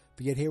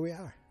 But yet here we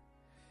are.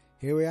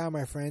 Here we are,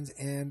 my friends,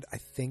 and I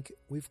think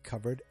we've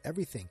covered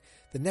everything.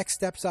 The next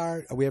steps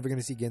are we ever going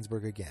to see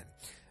Ginsburg again?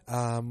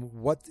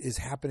 What is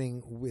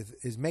happening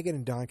is Meghan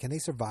and Don, can they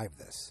survive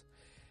this?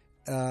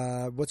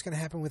 What's going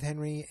to happen with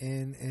Henry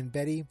and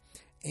Betty?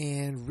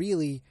 And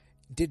really,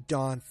 did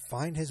Don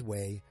find his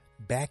way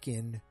back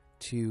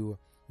into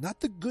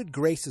not the good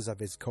graces of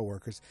his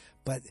coworkers,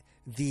 but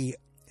the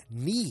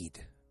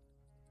need?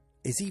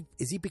 Is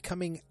he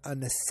becoming a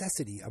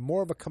necessity,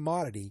 more of a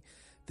commodity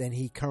than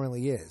he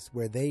currently is,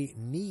 where they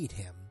need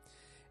him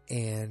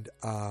and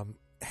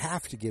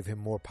have to give him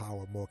more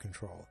power, more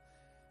control?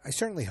 I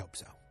certainly hope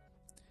so.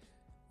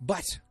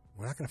 But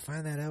we're not going to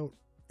find that out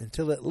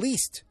until at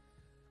least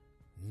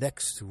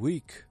next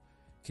week.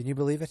 Can you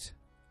believe it?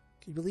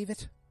 Can you believe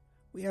it?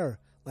 We are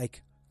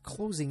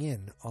closing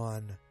in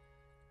on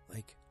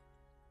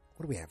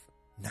what do we have?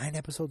 9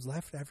 episodes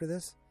left after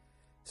this?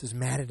 This is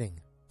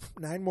maddening.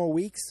 9 more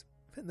weeks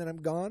and then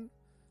I'm gone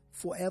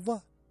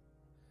forever.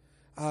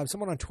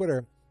 Someone on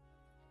Twitter,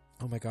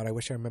 oh my God, I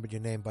wish I remembered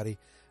your name, buddy.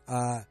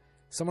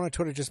 Someone on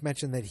Twitter just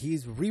mentioned that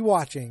he's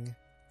rewatching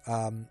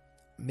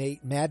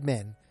Mad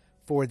Men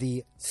for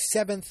the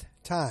 7th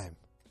time.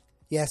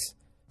 Yes,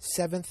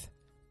 7th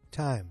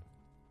time.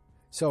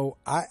 So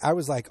I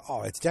was like,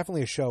 oh, it's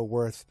definitely a show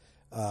worth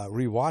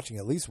rewatching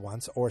at least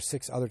once or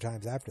 6 other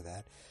times after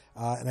that.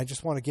 And I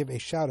just want to give a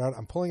shout out.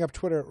 I'm pulling up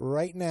Twitter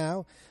right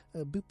now.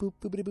 Boop, boop,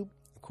 boopity boop.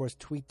 Of course,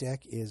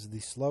 TweetDeck is the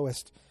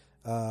slowest.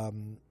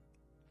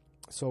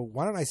 So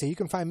why don't I say you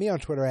can find me on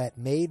Twitter at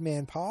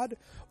MadeManPod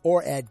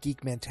or at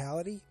Geek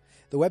Mentality.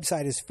 The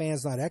website is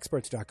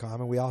fansnotexperts.com,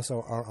 and we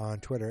also are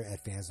on Twitter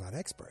at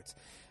fansnotexperts.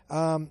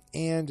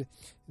 And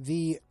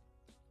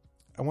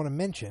I want to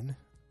mention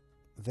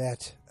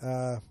that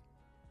a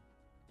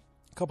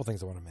couple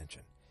things I want to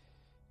mention.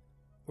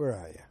 Where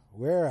are you?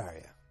 Where are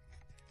you?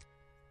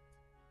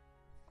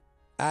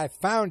 I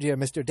found you,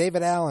 Mr.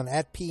 David Allen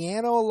at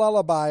Piano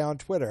Lullaby on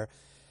Twitter.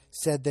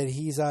 Said that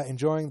he's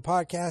enjoying the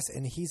podcast,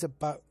 and he's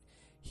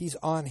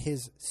on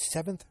his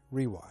 7th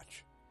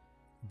rewatch.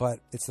 But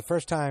it's the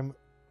first time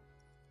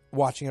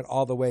watching it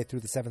all the way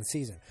through the 7th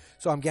season.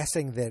 So I'm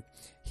guessing that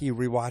he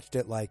rewatched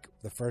it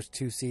the first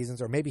 2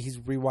 seasons, or maybe he's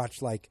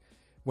rewatched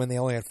when they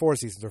only had 4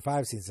 seasons or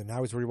 5 seasons, and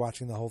now he's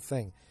rewatching the whole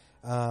thing.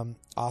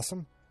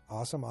 Awesome.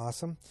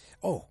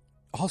 Oh,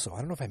 also, I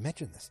don't know if I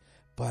mentioned this,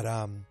 but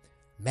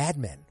Mad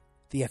Men,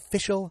 the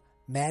official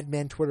Mad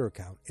Men Twitter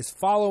account, is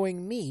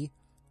following me,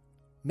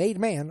 Made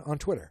Man, on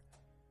Twitter.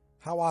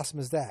 How awesome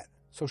is that?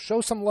 So show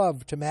some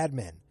love to Mad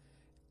Men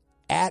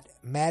at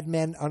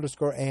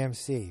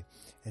madmen_AMC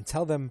and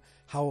tell them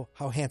how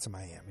handsome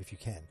I am, if you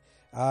can.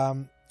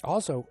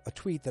 Also, a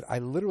tweet that I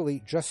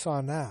literally just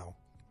saw now,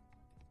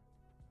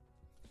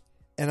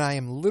 and I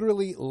am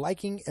literally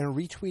liking and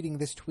retweeting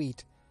this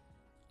tweet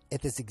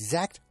at this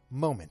exact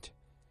moment.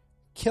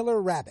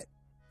 Killer Rabbit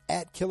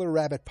at Killer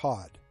Rabbit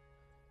Pod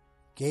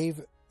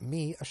gave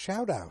me a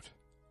shout out.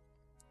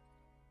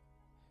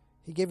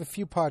 He gave a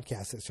few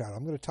podcasts a shout out.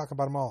 I'm going to talk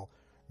about them all.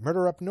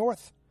 Murder Up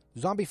North,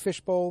 Zombie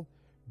Fishbowl,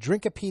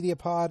 Drinkopedia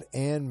Pod,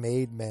 and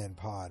Made Man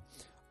Pod.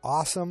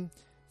 Awesome.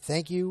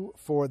 Thank you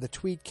for the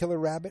tweet, Killer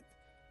Rabbit,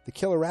 the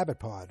Killer Rabbit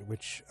Pod,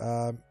 which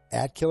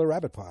at Killer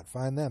Rabbit Pod.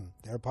 Find them.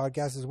 They're a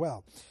podcast as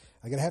well.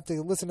 I'm going to have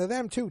to listen to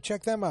them too.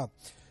 Check them out.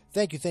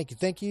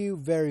 Thank you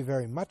very,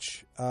 very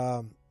much.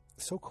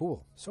 So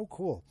cool.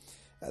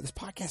 This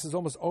podcast is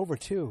almost over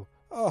too.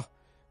 Oh,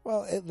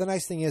 well, the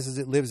nice thing is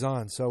it lives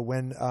on. So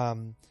when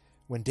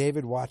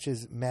David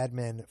watches Mad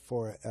Men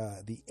for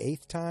the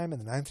 8th time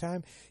and the 9th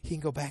time, he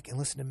can go back and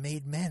listen to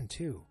Made Men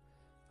too.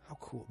 How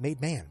cool. Made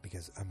Man,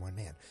 because I'm one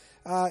man.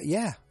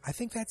 Yeah, I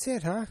think that's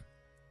it, huh?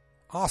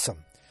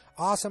 Awesome.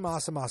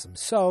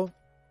 So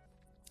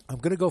I'm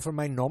going to go from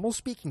my normal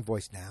speaking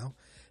voice now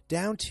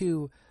down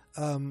to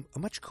a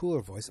much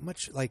cooler voice,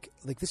 much like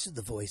this is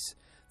the voice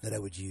that I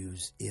would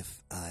use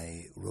if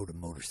I rode a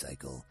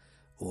motorcycle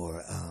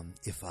or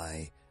if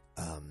I,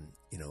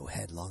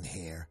 had long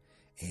hair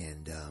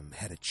and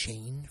had a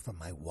chain from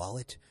my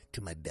wallet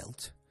to my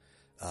belt,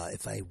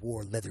 if I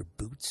wore leather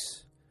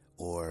boots,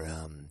 or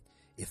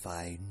if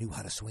I knew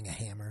how to swing a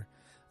hammer,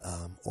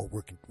 or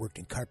worked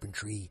in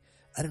carpentry.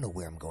 I don't know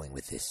where I'm going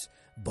with this,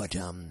 but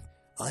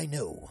I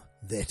know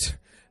that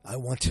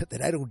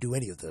that I don't do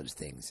any of those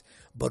things.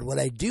 But what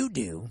I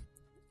do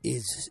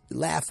is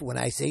laugh when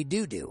I say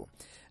do.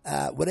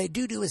 What I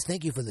do is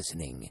thank you for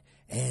listening,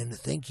 and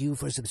thank you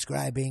for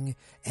subscribing,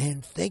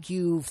 and thank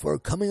you for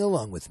coming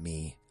along with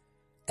me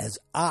as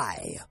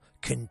I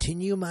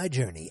continue my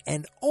journey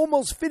and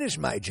almost finish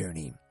my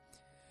journey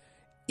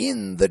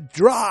in the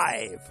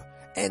drive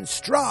and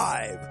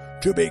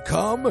strive to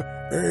become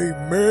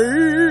a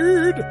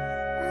made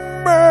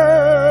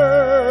man.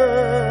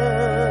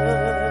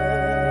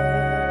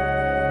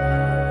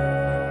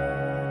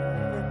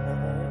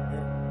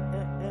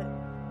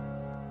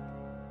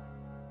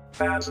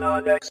 Fans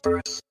not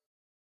experts.